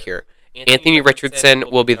it right here. Anthony Richardson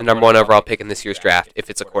will be the number 1 overall pick in this year's draft if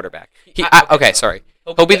it's a quarterback. He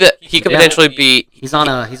could potentially be. He's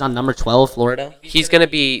on number 12, Florida. He's gonna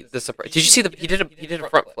be the surprise. Did you see he did a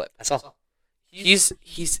front flip? I saw.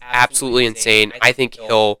 He's absolutely insane. I think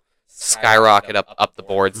he'll skyrocket up the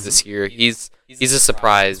boards this year. He's a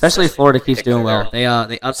surprise. Especially if Florida keeps doing well. They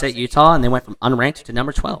upset Utah and they went from unranked to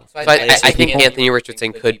number 12. But I think Anthony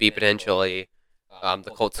Richardson could be potentially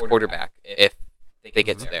the Colts quarterback if they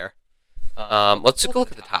get to there. Let's just go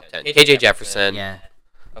look at the top 10. KJ Jefferson. Yeah.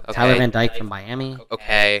 Okay. Tyler Van Dyke from Miami.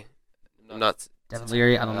 Okay. I'm not. Devin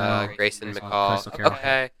Leary, I don't know. Grayson Crystal McCall. Carolina.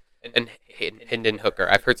 Okay. And Hendon Hooker.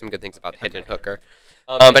 I've heard some good things about Hendon Hooker.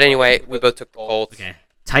 But anyway, we both took the Colts. Okay.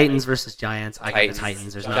 Titans versus Giants. I got the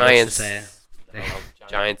Titans. There's nothing Giants. to say.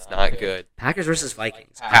 Giants not good. Packers versus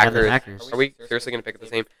Vikings. I got the Packers. Are we seriously going to pick the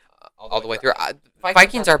same all the way through?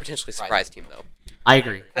 Vikings are potentially a surprise team though. I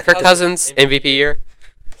agree. Kirk Cousins MVP year.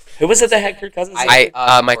 Who was it that had Kirk Cousins?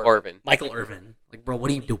 Michael Irvin. Michael Irvin. Like, bro,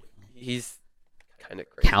 what are you doing? He's kind of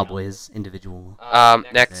crazy. Cowboys individual.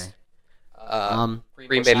 Next.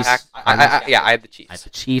 Green Bay Chiefs. Pack. I had the Chiefs. I have the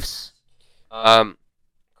Chiefs.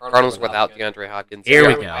 Cardinals without DeAndre Hopkins. Here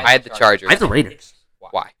we go. I had the Chargers. I have the Raiders.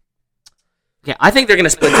 Why? Okay, I think They're going to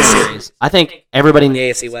split this series. I think everybody The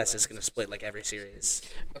needs. AFC West is going to split like every series.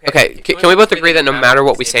 Okay, can we both agree that no matter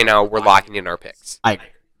what we say now, we're locking in our picks? I agree.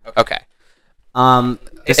 Okay.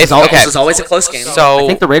 This If- is all. okay. This is always a close game. So I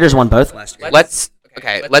think the Raiders won both last year. last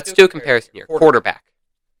year. let's do a comparison here. Quarterback.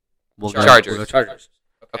 We'll go. Chargers. We'll go Chargers.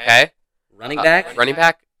 Okay. Running back. Running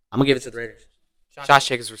back. I'm going to give it to the Raiders. Josh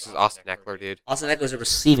Jacobs versus Austin Eckler, dude. Austin Eckler's a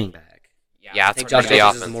Receiving back. Yeah, I it's think a Josh pretty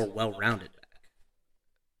Jacobs is a offense. more well-rounded back.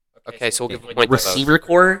 Okay, so we'll give a point to both. Receiver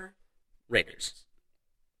core. Raiders.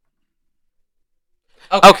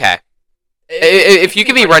 Okay. If you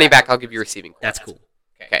give me running back, I'll give you receiving. That's cool.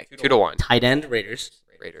 Okay, 2-1. Tight end, Raiders.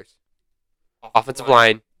 Raiders. Offensive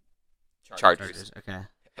line, Chargers. Okay.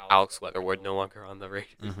 Alex Leatherwood no longer on the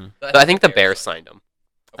Raiders. Mm-hmm. But I think the Bears signed him.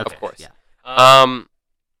 Of Okay, course. yeah.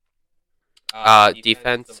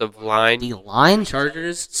 Defensive line. The line,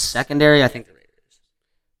 Chargers. secondary. I think the Raiders.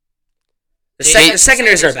 The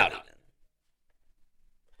secondaries are about even.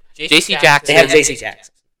 J.C. Jackson. They have J.C.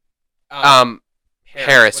 Jackson.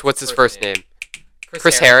 Harris. What's his first name?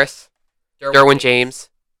 Chris Harris. Derwin James.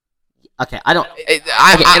 Okay, I don't.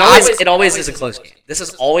 It always is a close game. This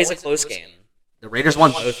is always a close game. The Raiders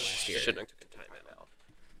won both last year. Shouldn't have taken time out.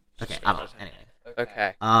 Okay, I don't know. Anyway,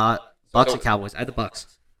 Okay. Bucks and Cowboys. I had the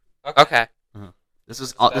Bucks. Okay. This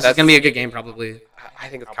is gonna be a good game, probably. I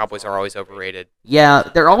think the Cowboys are always overrated. Yeah,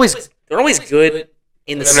 they're always good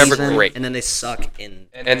in the They're never season, great. and then they suck in.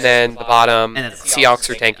 And then the bottom, And then Seahawks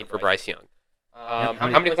are tanking for Bryce Young. How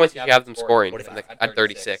many points did you have them scoring at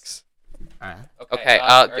 36? all right. Okay.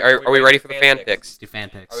 Are we ready for the fan picks? Do fan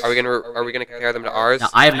picks. Are we gonna compare them to ours? Now,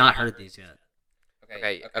 I have not heard these yet.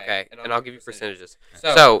 Okay. And I'll give you percentages.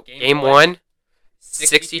 So, game 1,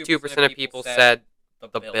 62% of people said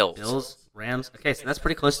the Bills. Bills, Rams. Okay, so that's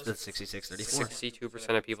pretty close to the 66-34.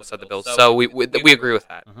 62% of people said the Bills. So we agree with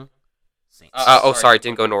that. Mm-hmm. Saints. Sorry, it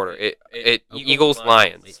didn't go in order. Eagles,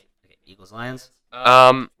 Lions. Okay, Eagles, Lions.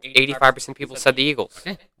 85% of people said the Eagles.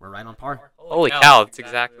 Okay, we're right on par. Holy cow, that's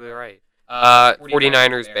exactly right.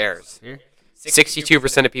 49ers, Bears. Here.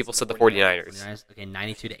 62% of people said the 49ers. 49ers. Okay,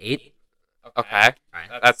 92-8. Okay,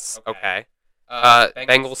 Alright. that's okay.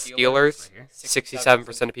 Bengals, Steelers.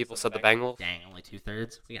 67% of people said the Bengals. Dang, only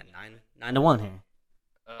 2/3. We got 9-1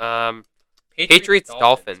 here. Patriots,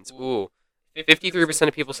 Dolphins. Ooh, 53%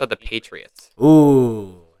 of people said the Patriots.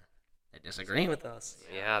 Ooh, they're disagreeing with us.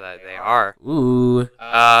 Yeah, they are. Ooh,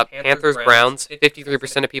 Panthers, Browns.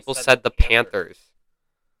 53% of people said the Panthers.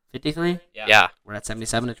 53. Yeah. We're at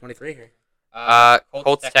 77-23 here.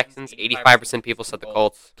 Colts, Texans. 85% of people said the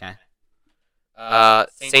Colts. Okay.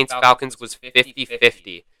 Saints, Falcons was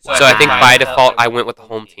 50-50. So I think by default I went with the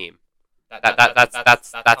home team.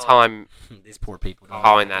 That's how I'm These poor people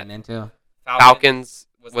calling that. Into. Falcons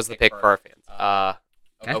was the pick for our fans.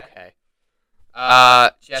 Okay.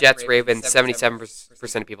 Jets, Ravens.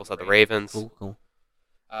 77% of people said the Ravens. Cool.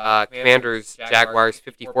 Commanders, Jaguars.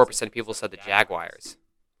 54% of people said the Jaguars.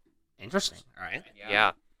 Interesting. All right.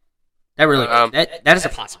 Yeah. That really that is a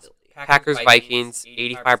possibility. Packers, Vikings.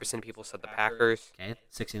 85% of people said the Packers. Okay,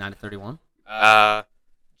 69-31.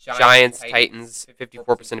 Giants, Titans.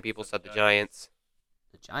 54% of people said the Giants.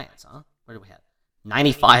 The Giants, huh? Where do we have?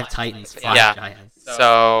 95 Titans, 5 Yeah. Giants.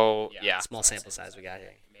 So yeah, Small sample size we got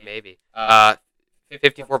here. maybe.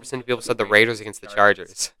 54% of people said the Raiders against the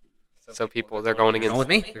Chargers. So people, they're going They're against. going with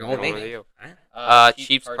me. They're going with me. you. All right.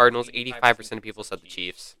 Chiefs, Cardinals. 85% of people said the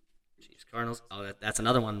Chiefs. Chiefs, Cardinals. Oh, that's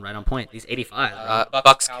another one right on point. These 85. Right?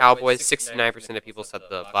 Bucks, Cowboys. 69% of people said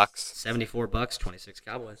the Bucks. 74 Bucks, 26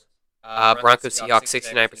 Cowboys. Broncos, Seahawks.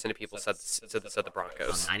 69% of people said the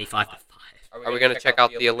Broncos. 95-5. Are we gonna check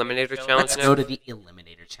out the Eliminator Challenge Let's now? go to the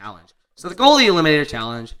Eliminator Challenge. So the goal of the Eliminator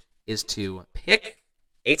Challenge is to Pick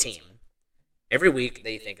a team every week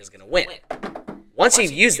that you think is going to win. Once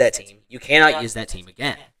you've used that team, you cannot use that team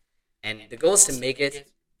again. And the goal is to make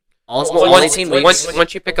it all Once, 18 weeks.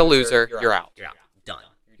 once you pick a loser, you're out. You're out. Done.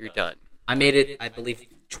 You're done. I made it, I believe,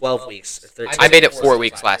 12 weeks or 13. I made it 4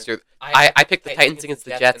 weeks last year. I picked the Titans against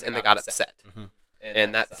the Jets, and they got upset. Mhm.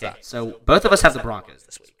 And that Okay, sucks. so both of us have the Broncos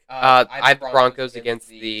this week. I have the Broncos against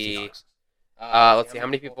the. Seahawks. Let's see, how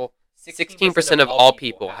many people? 16% of all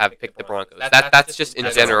people have picked the Broncos. That's just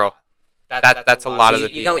in general. That's a lot of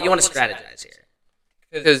the You people. want to strategize here.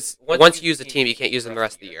 Because once you use a team, you can't use them the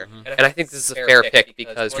rest of the year. And I think this is a fair pick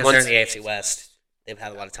because Because they're once in the AFC West, they've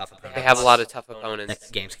had a lot of tough opponents. they have a lot of tough opponents.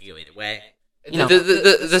 That games can go either way. You know.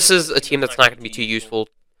 This is a team that's not going to be too useful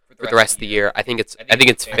for the rest of the year. I think it's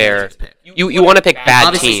fair. Just pick. You want to pick bad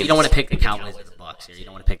Obviously, teams. you don't want to pick the Cowboys or the Bucks here. You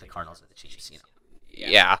don't want to pick the Cardinals or the Chiefs. You know.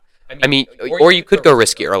 Yeah. I mean, or you could go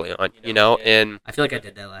risky early on, and I feel like I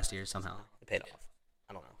did that last year somehow. It paid off.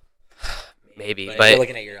 I don't know. maybe, But, but you're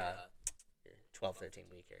looking at your 12-13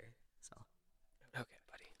 week here. So. okay,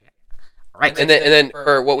 buddy. All right. And then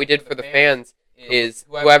for what we did for the fans is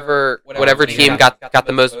whatever team got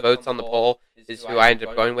the most votes on the poll is who I ended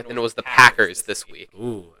up going with, and it was the Packers this week.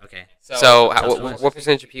 Ooh. Okay. So Tough what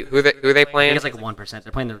percentage of people who are they I playing? think it's like 1%.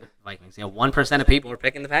 They're playing the Vikings. Yeah, 1% of people We're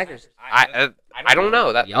picking the Packers. I don't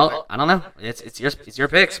know that Y'all, I don't know. It's your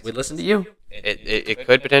picks. We listen to you. it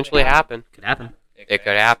could potentially happen. Could happen. It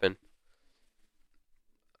could happen.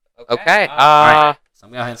 Okay. All right. So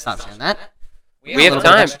I'm gonna go ahead and stop sharing that. We got a have little bit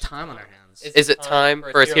of time. extra time on our hands. Is it time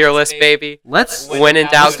for a tier list, baby? Let's When in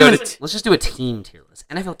doubt, go to. let's just do a team tier list.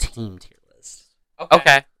 NFL team tier list.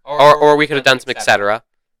 Okay. Or we could have done some etc.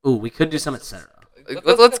 Ooh, we could do some etc.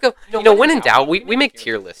 Let's go. When in doubt, we make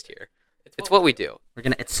tier list here. It's what we do. We're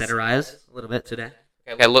gonna etceteraise a little bit today.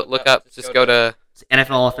 Okay, look up. Just go to. So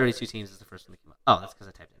NFL all 32 teams is the first one that came up. Oh, that's because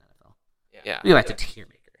I typed in NFL. Yeah. We go back to tier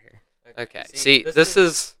maker here. Okay. See, this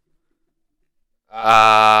is.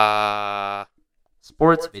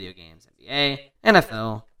 Sports, video games, NBA,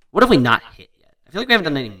 NFL. What have we not hit yet? I feel like we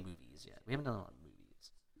haven't done any movies yet. We haven't done a lot of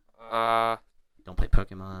movies. Don't play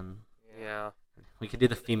Pokemon. Yeah. We could do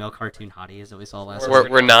the female cartoon hotties that we saw last week.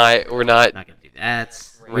 We're not. Not gonna do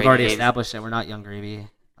that. We've already Rankings. established that we're not Young Gravy.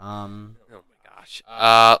 Oh my gosh.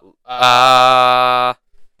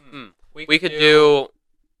 We could do.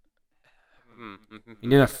 We can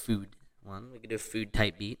do a food one. We could do a food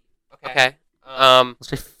type beat. Okay. Let's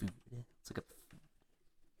try food. Let's look up food.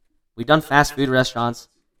 We've done fast food restaurants,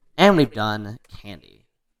 and we've done candy,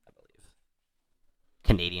 I believe.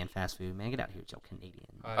 Canadian fast food, man. Get out of here, Joe. Canadian.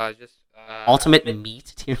 Ultimate Ultimate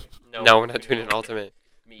meat tier. No, we're not doing an ultimate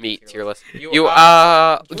meat tier list.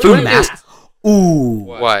 Food masks. Ooh.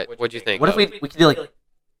 What? What'd you think? What if we could do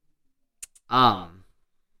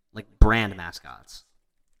like brand mascots?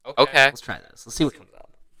 Okay. Let's try this. Let's see what comes up.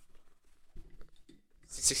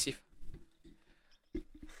 60.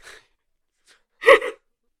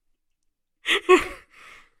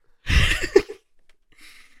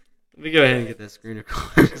 Let me go ahead and get this screen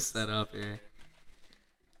recorder set up here.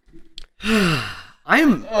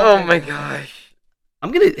 Oh my gosh.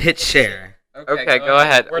 I'm gonna hit share. Okay, go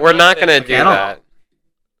ahead. We're not gonna do that.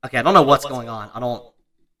 Okay, I don't know what's going on.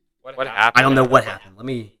 What happened? I don't know what happened. Let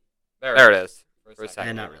me. There it is. For a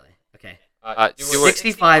second. Not really. Okay. Do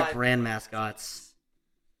 65 brand mascots.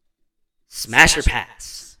 Smash or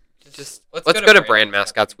pass? Just let's go to brand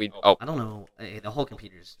mascots. I don't know. The whole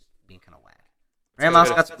computer's being kind of whack. Brand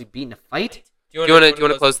mascots we beat in a fight. Do you want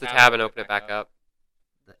to close the tab and open it back up?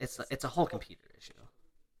 It's a whole computer issue.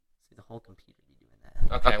 See, the whole computer be doing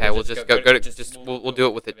that. Okay, we'll just go to we'll do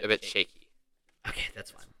it with it a bit shaky. Okay,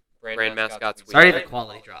 that's fine. Brand mascots. Sorry if the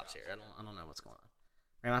quality drops here. I don't know what's going on.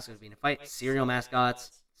 Brand mascots being a fight. Cereal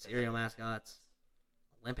mascots.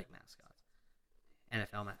 Olympic mascots.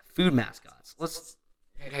 NFL food mascots.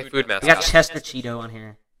 Okay, food mascots. We got Chester Cheeto on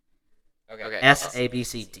here. Okay.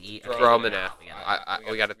 SABCD. Throw them an F.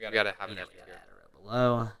 We gotta have an F here.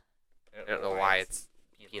 Below. I don't know why it's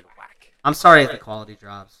being whack. I'm sorry if the quality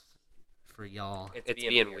drops for y'all. It's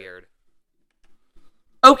being weird.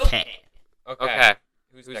 Okay. Okay.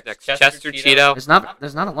 Who's next? Chester Cheeto.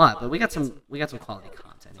 There's not a lot, but we got some quality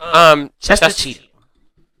content. Chester Cheeto.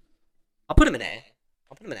 I'll put him in A.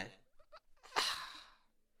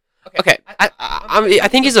 Okay. I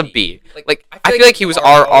think he's a B. Like I feel like he was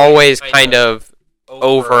always kind of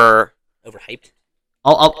overhyped.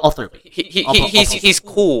 I'll throw B. He's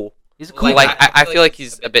cool. He's a cool Like guy. I feel like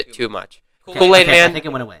he's a bit too much. Kool-Aid I Man. think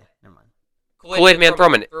it went away. Never mind. Kool-Aid Man.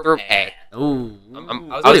 Throw A. Ooh.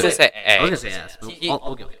 I was gonna say A. I was gonna say S. But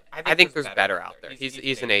we'll go. I think there's better out there.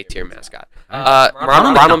 He's an A tier mascot.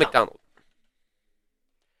 Ronald McDonald.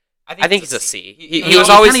 I think he's a C. He was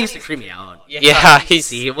always. He kind of used to creep me out. Yeah, he's.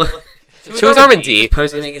 C. To his arm in D.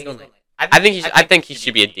 Posting going like. I think he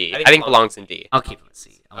should be a D. I think belongs in D. I'll keep him a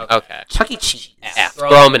C. Okay. Chuck E. Cheese. F.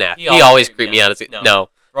 Throw him an F. He always creeped me out as no.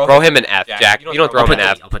 Throw him an F, Jack. You don't throw him an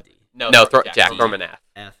F. I'll put D. No, Jack. Throw him an F.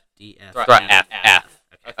 F. D. F. Throw F.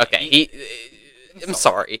 Okay. I'm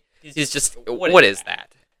sorry. He's just. What is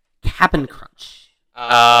that? Cap'n Crunch.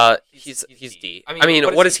 He's D. I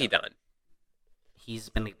mean, what has he done? He's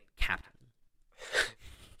been a captain.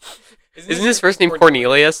 Isn't his first name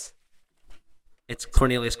Cornelius? It's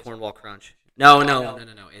Cornelius Cornwall Crunch. No.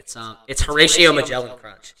 It's Horatio Magellan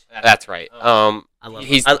Crunch. That's right. I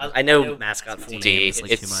love. I know mascot full D. name is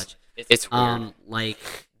like too much. It's weird. Like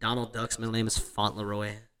Donald Duck's middle name is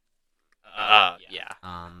Fauntleroy.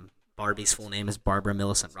 Yeah. Barbie's full name is Barbara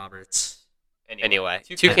Millicent Roberts. Anyway,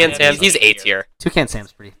 Toucan Sam, he's A tier. Toucan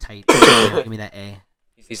Sam's pretty tight. Give me that A.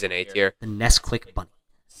 He's an A tier. The Nesquik Bunny.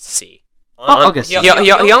 C. I'll go C.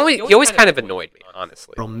 He always kind of annoyed me,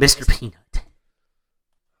 honestly. Bro, Mr. Peanut.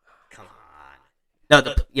 Come on. No,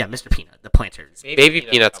 Mr. Peanut, the Planters. Baby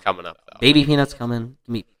Peanut's coming up though. Baby Peanut's coming.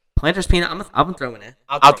 Give me Planters Peanut. I'm throwing it.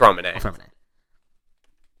 I'll throw him an A. I'll throw him an A.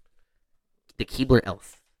 The Keebler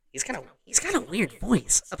Elf. He's got a weird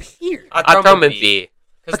voice up here. I'll throw him in B.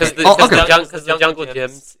 Because the Jungle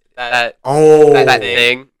Gyms, that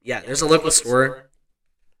thing. Yeah, there's a local store.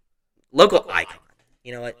 Local icon.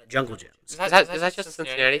 You know what? Jungle Gyms. Is that just a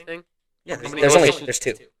Cincinnati thing? Yeah, There's there's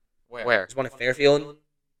two. Where? There's one in Fairfield.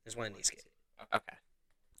 There's one in Eastgate. Okay.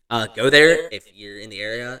 Go there if you're in the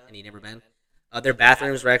area and you've never been. Their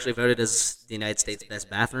bathrooms were actually voted as the United States' best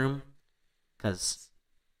bathroom. Because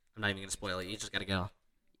I'm not even gonna spoil it. You just gotta go.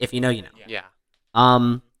 If you know, you know. Yeah.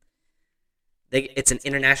 It's an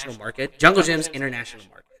international market. Jungle Gym's international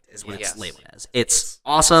market is what it's labeled as. It's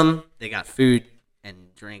awesome. They got food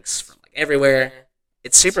and drinks from like everywhere.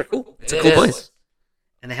 It's super cool. It's a cool place.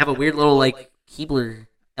 And they have a weird little like Keebler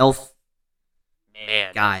elf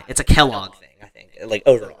guy. It's a Kellogg thing, I think. Like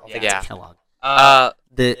overall, I think it's a Kellogg.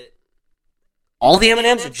 All the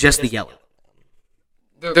M&Ms are just the yellow.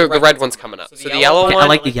 The red one's coming up. So the yellow one, I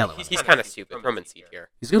like the yellow one. He's kind of stupid. Throw him in C tier.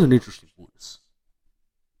 He's got an interesting voice.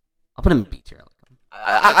 I'll put him in B tier.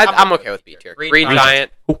 I like him. I'm okay with B tier. Green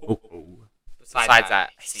Giant. Besides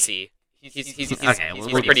that, C. He's okay,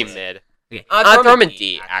 pretty mid. Okay. Throw him in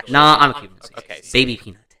D, actually. Nah, I'm keeping him in C. Okay. Baby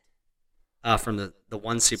Peanut. From the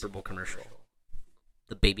one Super Bowl commercial.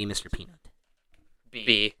 The baby Mr. Peanut.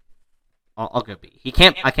 B. I'll go B.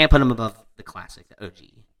 I can't put him above the classic, the OG.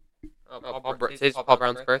 Today's Paul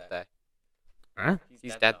Brown's birthday. Huh?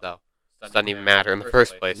 He's dead though. It doesn't even matter in the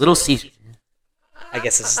first place. Little Caesar. I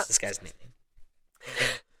guess this guy's name.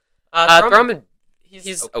 Thurman,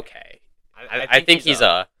 he's okay. I think he's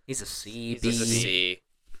a C, he's B. a C.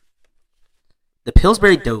 The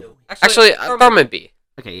Pillsbury Doughboy. Actually, throw him in B.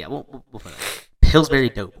 Okay, yeah, we'll put it. Pillsbury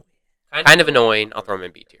Doughboy. Kind of annoying. I'll throw him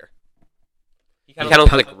in B tier. He kind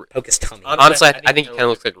of looks like Poke his tummy. honestly, I think he kind of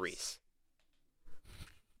looks like Reese.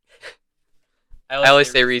 I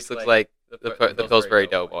always say Reese looks like the Pillsbury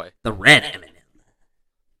Doughboy. The red M&M.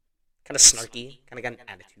 Kind of snarky. Kind of got an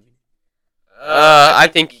attitude. I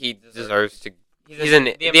think he deserves to. He's in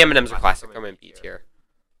the M&Ms are classic. Throw him in B tier.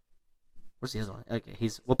 Where's the other one? Okay,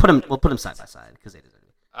 we'll put him side by side because they deserve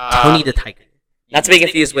it. Tony the Tiger. Not to be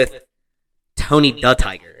confused with Tony the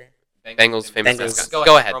Tiger. Bengals famous Bengals. mascot.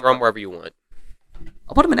 Go ahead, throw him wherever you want.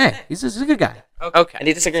 I'll put him in A. He's a good guy. Okay.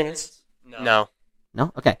 Any disagreements? No.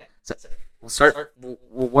 No? Okay. So we'll start.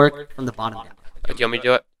 We'll work from the bottom down. Do you want me to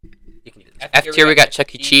do it? You can do this. F tier we got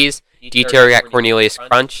Chuck E. Cheese. D tier we got Cornelius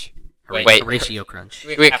Crunch. Wait. Horatio Crunch.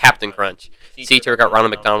 We got Captain Crunch. C tier we got Ronald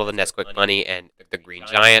McDonald, the Nesquik Bunny, and the Green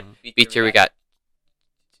Giant. B tier we got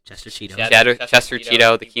Chester Cheeto. Chester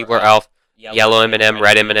Cheeto, the Keebler Elf, Yellow M&M,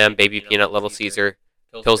 Red M&M, Baby Peanut, Little Caesar,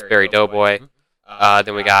 Pillsbury Doughboy.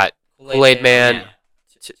 Then we got Kool-Aid Man,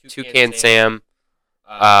 Toucan Sam,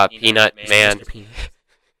 Peanut Man, Mr. Peanut.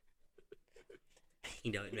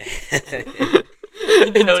 Peanut Man.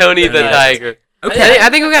 and Tony the Tiger. Okay. I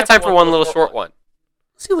think we got time for one little short one.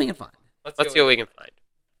 Let's see what we can find. Let's see what we can find.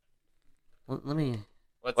 Let me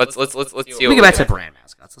Let's see. let me get back to brand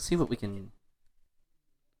mascots. Let's see what we can.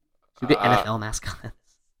 Should we get NFL mascots?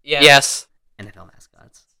 Yes. NFL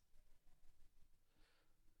mascots.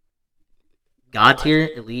 God tier,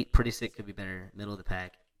 elite, pretty sick, could be better. Middle of the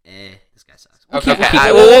pack, this guy sucks.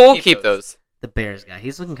 We'll keep those. The Bears guy,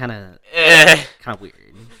 he's looking kind of weird.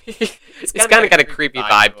 It's kind of got a creepy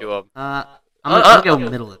vibe to him. I'm gonna go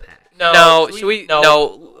middle of the pack. No, should we?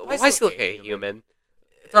 No. Why does he look like a human?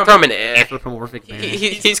 Throw him in Anthropomorphic bear.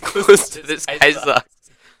 He's close to this guy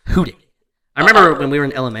sucks. Hootie. I remember when we were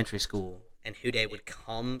in elementary school. And Houday would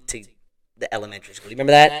come to the elementary school. Do you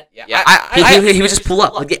remember that? Yeah. He would just pull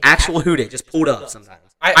up. Like the actual Houday just pulled up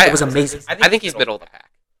sometimes. It was amazing. I think he's middle of the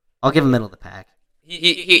pack. I'll give him middle of the pack.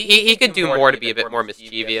 He could do more to be a bit more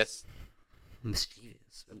mischievous.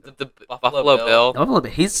 Mischievous. The Buffalo Bill. Buffalo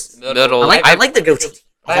Bill. He's Middle. I like the goatee.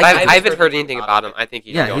 I haven't heard anything about him. I think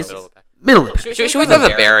he's going middle of the pack. middle of the pack. Should we throw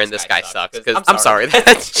the bear in? This guy sucks. Because I'm sorry,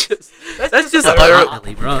 that's just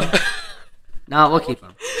Definitely, bro. No, we'll keep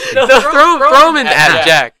him. No, throw him in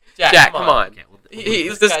Jack. Jack, come on. Okay,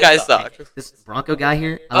 This guy sucks. This Bronco guy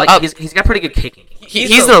here, I like. He's got pretty good kicking.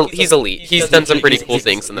 He's elite. He's done some pretty cool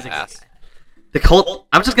things in the past. The Colt.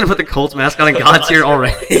 I'm just gonna put the Colts mascot in God's here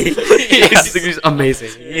already. He's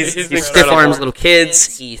amazing. He stiff arms little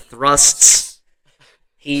kids. He thrusts.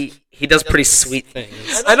 He does pretty sweet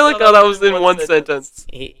things. I don't like how that was in one sentence.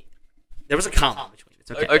 There was a comma between.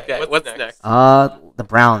 It's okay. Okay, what's next? The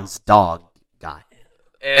Browns dog guy.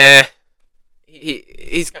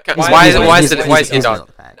 He's why is he a dog? middle of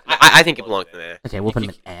the pack. I think he belongs in there. Okay, we'll put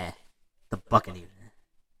him in the Buccaneer.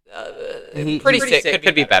 Pretty sick.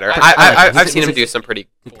 Could be better. I like him. I've He's seen him like- do some pretty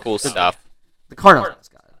cool stuff. The Cardinals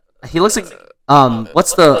mascot. He looks like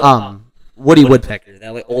what's the Woody Woodpecker,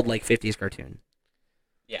 that like, old like 50s cartoon.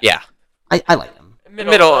 Yeah. I like him.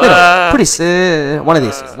 Middle. Pretty sick. One of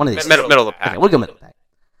these. Middle of the pack. Okay, we'll go middle of the pack.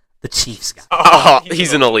 The Chiefs guy. Oh,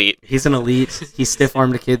 he's an elite. He's an elite. He stiff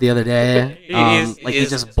armed a kid the other day. He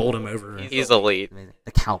just bowled him over. He's elite. Amazing.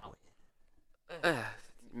 The Cowboy.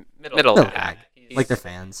 Middle of the pack. Like they're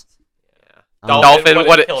fans. Dolphin,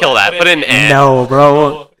 kill that. Put in N. No,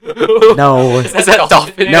 bro. No. Is that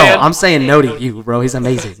Dolphin? No, Man? I'm saying no to you, bro. He's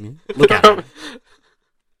amazing. Look at him.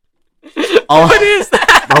 What is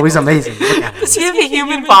that? Bro, he's amazing. Look at him. Does he have a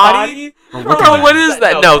human body? Bro, look at him. What is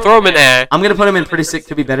that? No, throw him in A. I'm gonna put him in pretty sick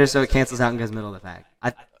to be better, so it cancels out and goes middle of the pack.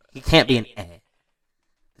 He can't be an A.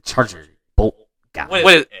 The Charger Bolt guy.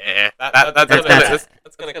 What is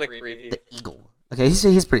That's gonna creepy. The Eagle. Okay,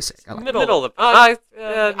 he's pretty sick. I like him. Middle of the pack.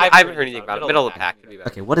 I haven't heard anything about it. Middle of the pack could be better.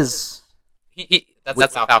 Okay, what is? That's the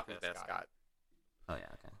Falcons mascot. Oh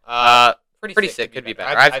yeah, okay. Pretty sick. Could be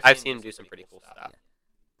better. I've seen him do some pretty cool stuff.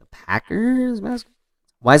 The Packers mascot.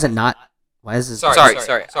 Why is it not? Why is this? Sorry.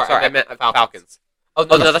 I meant Falcons. Oh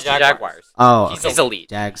no, that's the Jaguars. Oh, He's elite.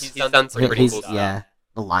 Jags. He's done some pretty cool stuff. Yeah,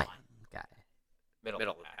 the Lion guy. Middle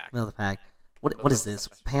of the pack. Middle of the pack. What is this?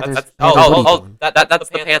 Panthers. That's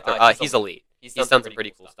the Panther. He's elite. He's done some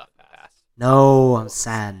pretty cool stuff in the past. No, I'm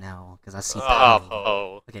sad now because I see.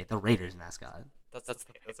 Oh. Okay, the Raiders mascot. That's a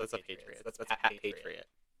Patriot. That's a Patriot.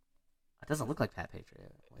 It doesn't look like Pat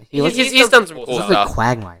Patriot. He's done some cool Looks stuff. like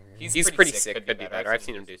Quagmire. He's pretty sick. Could be better. I've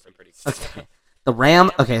seen him do some pretty cool stuff. Okay. The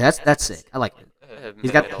Ram. Okay, that's sick. I like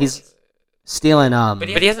it. He's stealing. But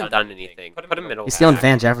he hasn't done anything. Put him middle. He's stealing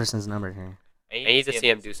Van Jefferson's number here. I need to see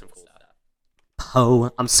him do some cool stuff.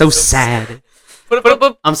 Poe. I'm so sad.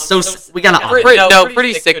 I'm so. We gotta.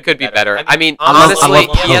 Pretty sick could be better. I mean, I love honestly,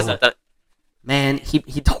 Poe. he hasn't done. Man, he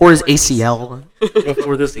tore his ACL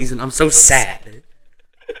before this season. I'm so sad.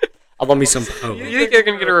 I love me some Poe. You think they're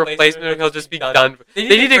gonna get a replacement and he'll just be done? They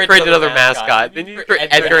need to create another mascot. They need to create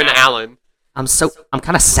Edgar and Allen. I'm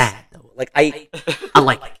kind of sad though. Like I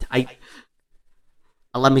like it.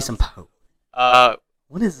 I love me some Poe.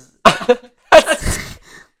 What is? That's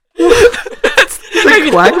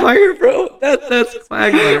Quagmire, bro. That's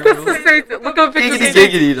Quagmire. Bro. Look up the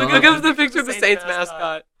picture. Look up the picture of the Saints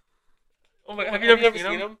mascot. Oh my! Have you never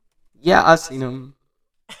seen him? Yeah, I've seen him.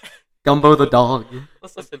 Gumbo the dog.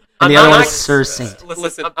 Listen, And the other one is Sir Saint.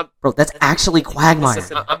 Listen, Bro, that's actually Quagmire.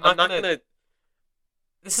 listen. I'm not gonna.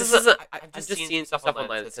 This isn't. I've just seen stuff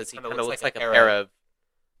online that says he kind of looks like a pair of.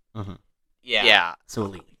 Mhm. Yeah. So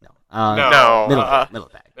elite. No. No. Middle of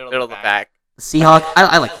the pack. Middle of the pack. The Seahawk.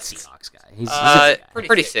 I like the Seahawks guy. He's a good guy.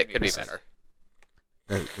 Pretty sick. Could be better.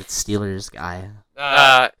 The Steelers guy.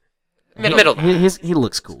 Middle. He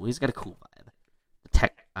looks cool. He's got a cool vibe. The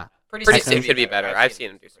tech. Pretty sick. Could be better. I've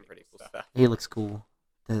seen him do some pretty cool stuff. He looks cool.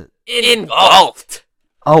 Engulfed.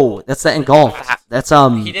 Oh, that's that engulfed. That's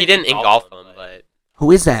He didn't engulf him, but.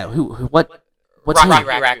 Who is that? What's Rocky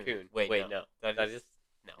he? Raccoon. Wait, no. That is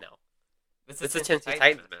no. It's the Tennessee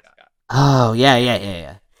Titans mascot. Oh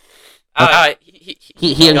yeah.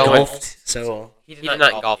 He engulfed. So he did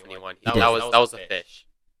not engulf anyone. That was a fish.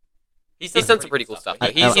 He's done some pretty cool stuff.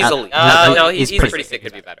 He's elite. He's pretty sick.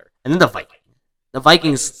 Could be better. And then the Vikings. The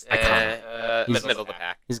Vikings. Iconic. He's middle of the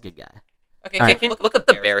pack. He's a good guy. Okay, look at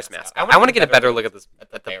the Bears mascot. I want to get a better look at the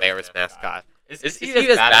Bears mascot. Is he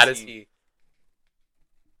as bad as he?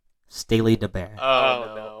 Staley DeBear.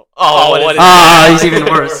 Oh no! Oh, he's even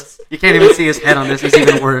worse. You can't even see his head on this. He's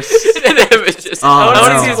even worse. I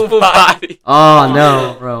want to see his full body. Oh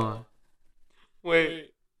no, bro.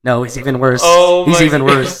 Wait. No, he's even worse. Oh, he's even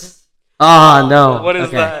worse. Oh no. What is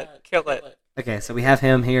that? Kill it. Okay, so we have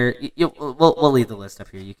him here. We'll leave the list up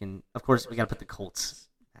here. You can, of course, we gotta put the Colts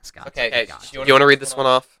mascot. Okay. Do you want to read this one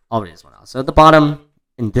off? I'll read this one off. So at the bottom,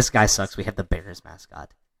 and this guy sucks. We have the Bears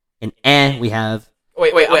mascot, and we have.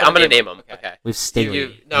 Wait! I'm gonna name him. Okay. We have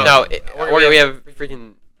Staley. Or we have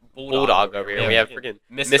freaking Bulldog over here. We have freaking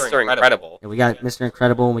Mr. Incredible. Yeah, we got Mr.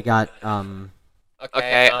 Incredible. And we got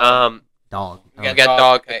Okay. Dog. We got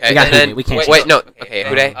Dog. Okay. We got and then Hooday. We can't. Wait. No. Okay.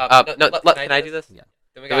 Hooday. No. Can I do this? Yeah.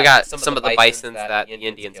 Then we got some of the bisons that the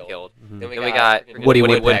Indians killed. Mhm. Then we got Woody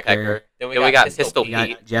Woodpecker. Then we got Pistol We got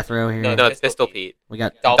Pete. Jethro here. No, it's Pistol Pete. We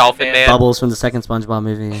got Dolphin Man. Bubbles from the second SpongeBob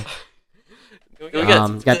movie. We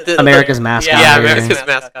got America's mascot. Yeah, here. America's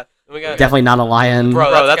mascot. We got Definitely not a lion.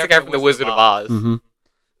 Bro, that's the guy from the Wizard of Oz.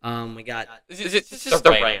 Mm-hmm. we got. It's just a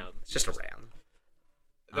ram. It's just a ram.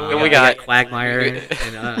 Then we got Quagmire.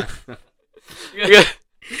 And,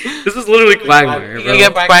 This is literally Quagmire. We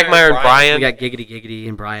got Quagmire and Brian. We got Giggity Giggity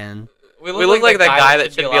and Brian. We look like that guy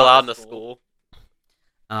that shouldn't be allowed in the school.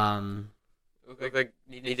 We look like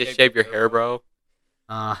you need to shave your hair, bro.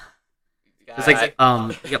 It's like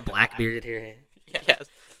we got Blackbearded here. Yes.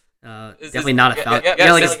 Definitely not a falcon. You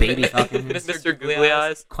got like a baby falcon. Mr. Googly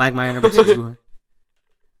Eyes. Quagmire number 2.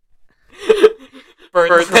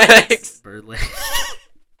 Bird legs. Bird legs.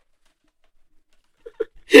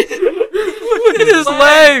 Look at his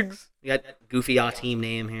legs. We got Goofy team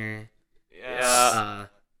name here. Yeah.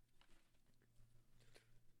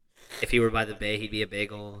 If he were by the bay, he'd be a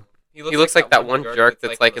bagel. He looks like that one jerk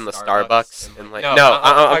that's like in the Starbucks and like no,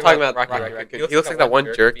 I'm talking about Rocky Raccoon. He looks like that one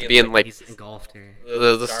jerk being like He's engulfed here.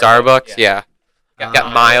 the Starbucks. Yeah.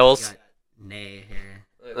 Got Miles. We got Nay here.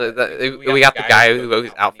 We got the guy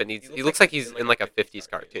whose outfit he looks like he's in like a 50s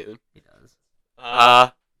cartoon. He does.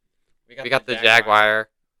 We got the Jaguar.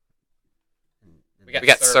 We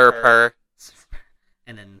got Sir Purr.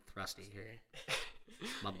 And then Thrusty here.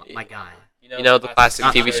 My guy. You know the classic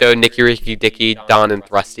TV show Nicky Ricky Dicky, Don and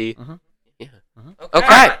Thrusty. Yeah.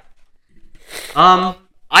 Okay.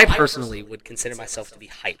 I personally would consider myself to be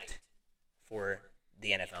hyped for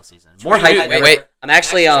the NFL season. More hyped. Wait. I'm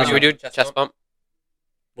actually. Should we do chest bump?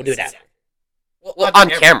 We'll do it after. Well, on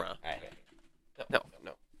camera. All right.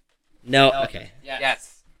 No. Okay.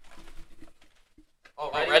 Yes. Oh,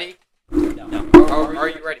 ready? No. Are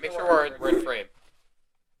you ready? Make sure we're in frame.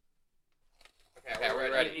 Okay,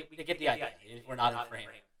 we're ready. We get the idea. We're not in frame.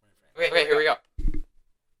 Okay, here we go.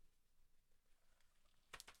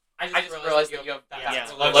 I just realized that you have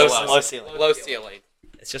that's low ceiling. Low ceiling.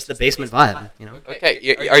 It's just the basement vibe, you know.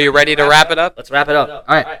 Okay, are you ready to wrap it up? Let's wrap it up.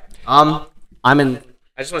 All right. I'm in.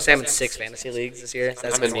 I just want to say I'm in 6 fantasy leagues this year.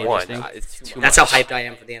 I'm in 1. It's too That's much. how hyped I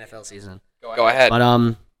am for the NFL season. Go ahead.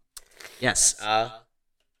 But yes. Are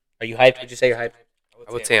you hyped? Would you say you're hyped?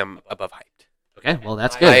 I would say I'm above hyped. Okay, well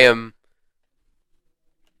that's good. I am.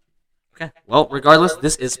 Okay. Well, regardless,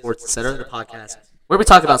 this is Sports Etc., the podcast where we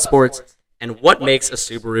talk about sports and what makes a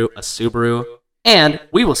Subaru, and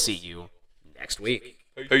we will see you next week.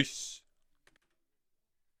 Peace.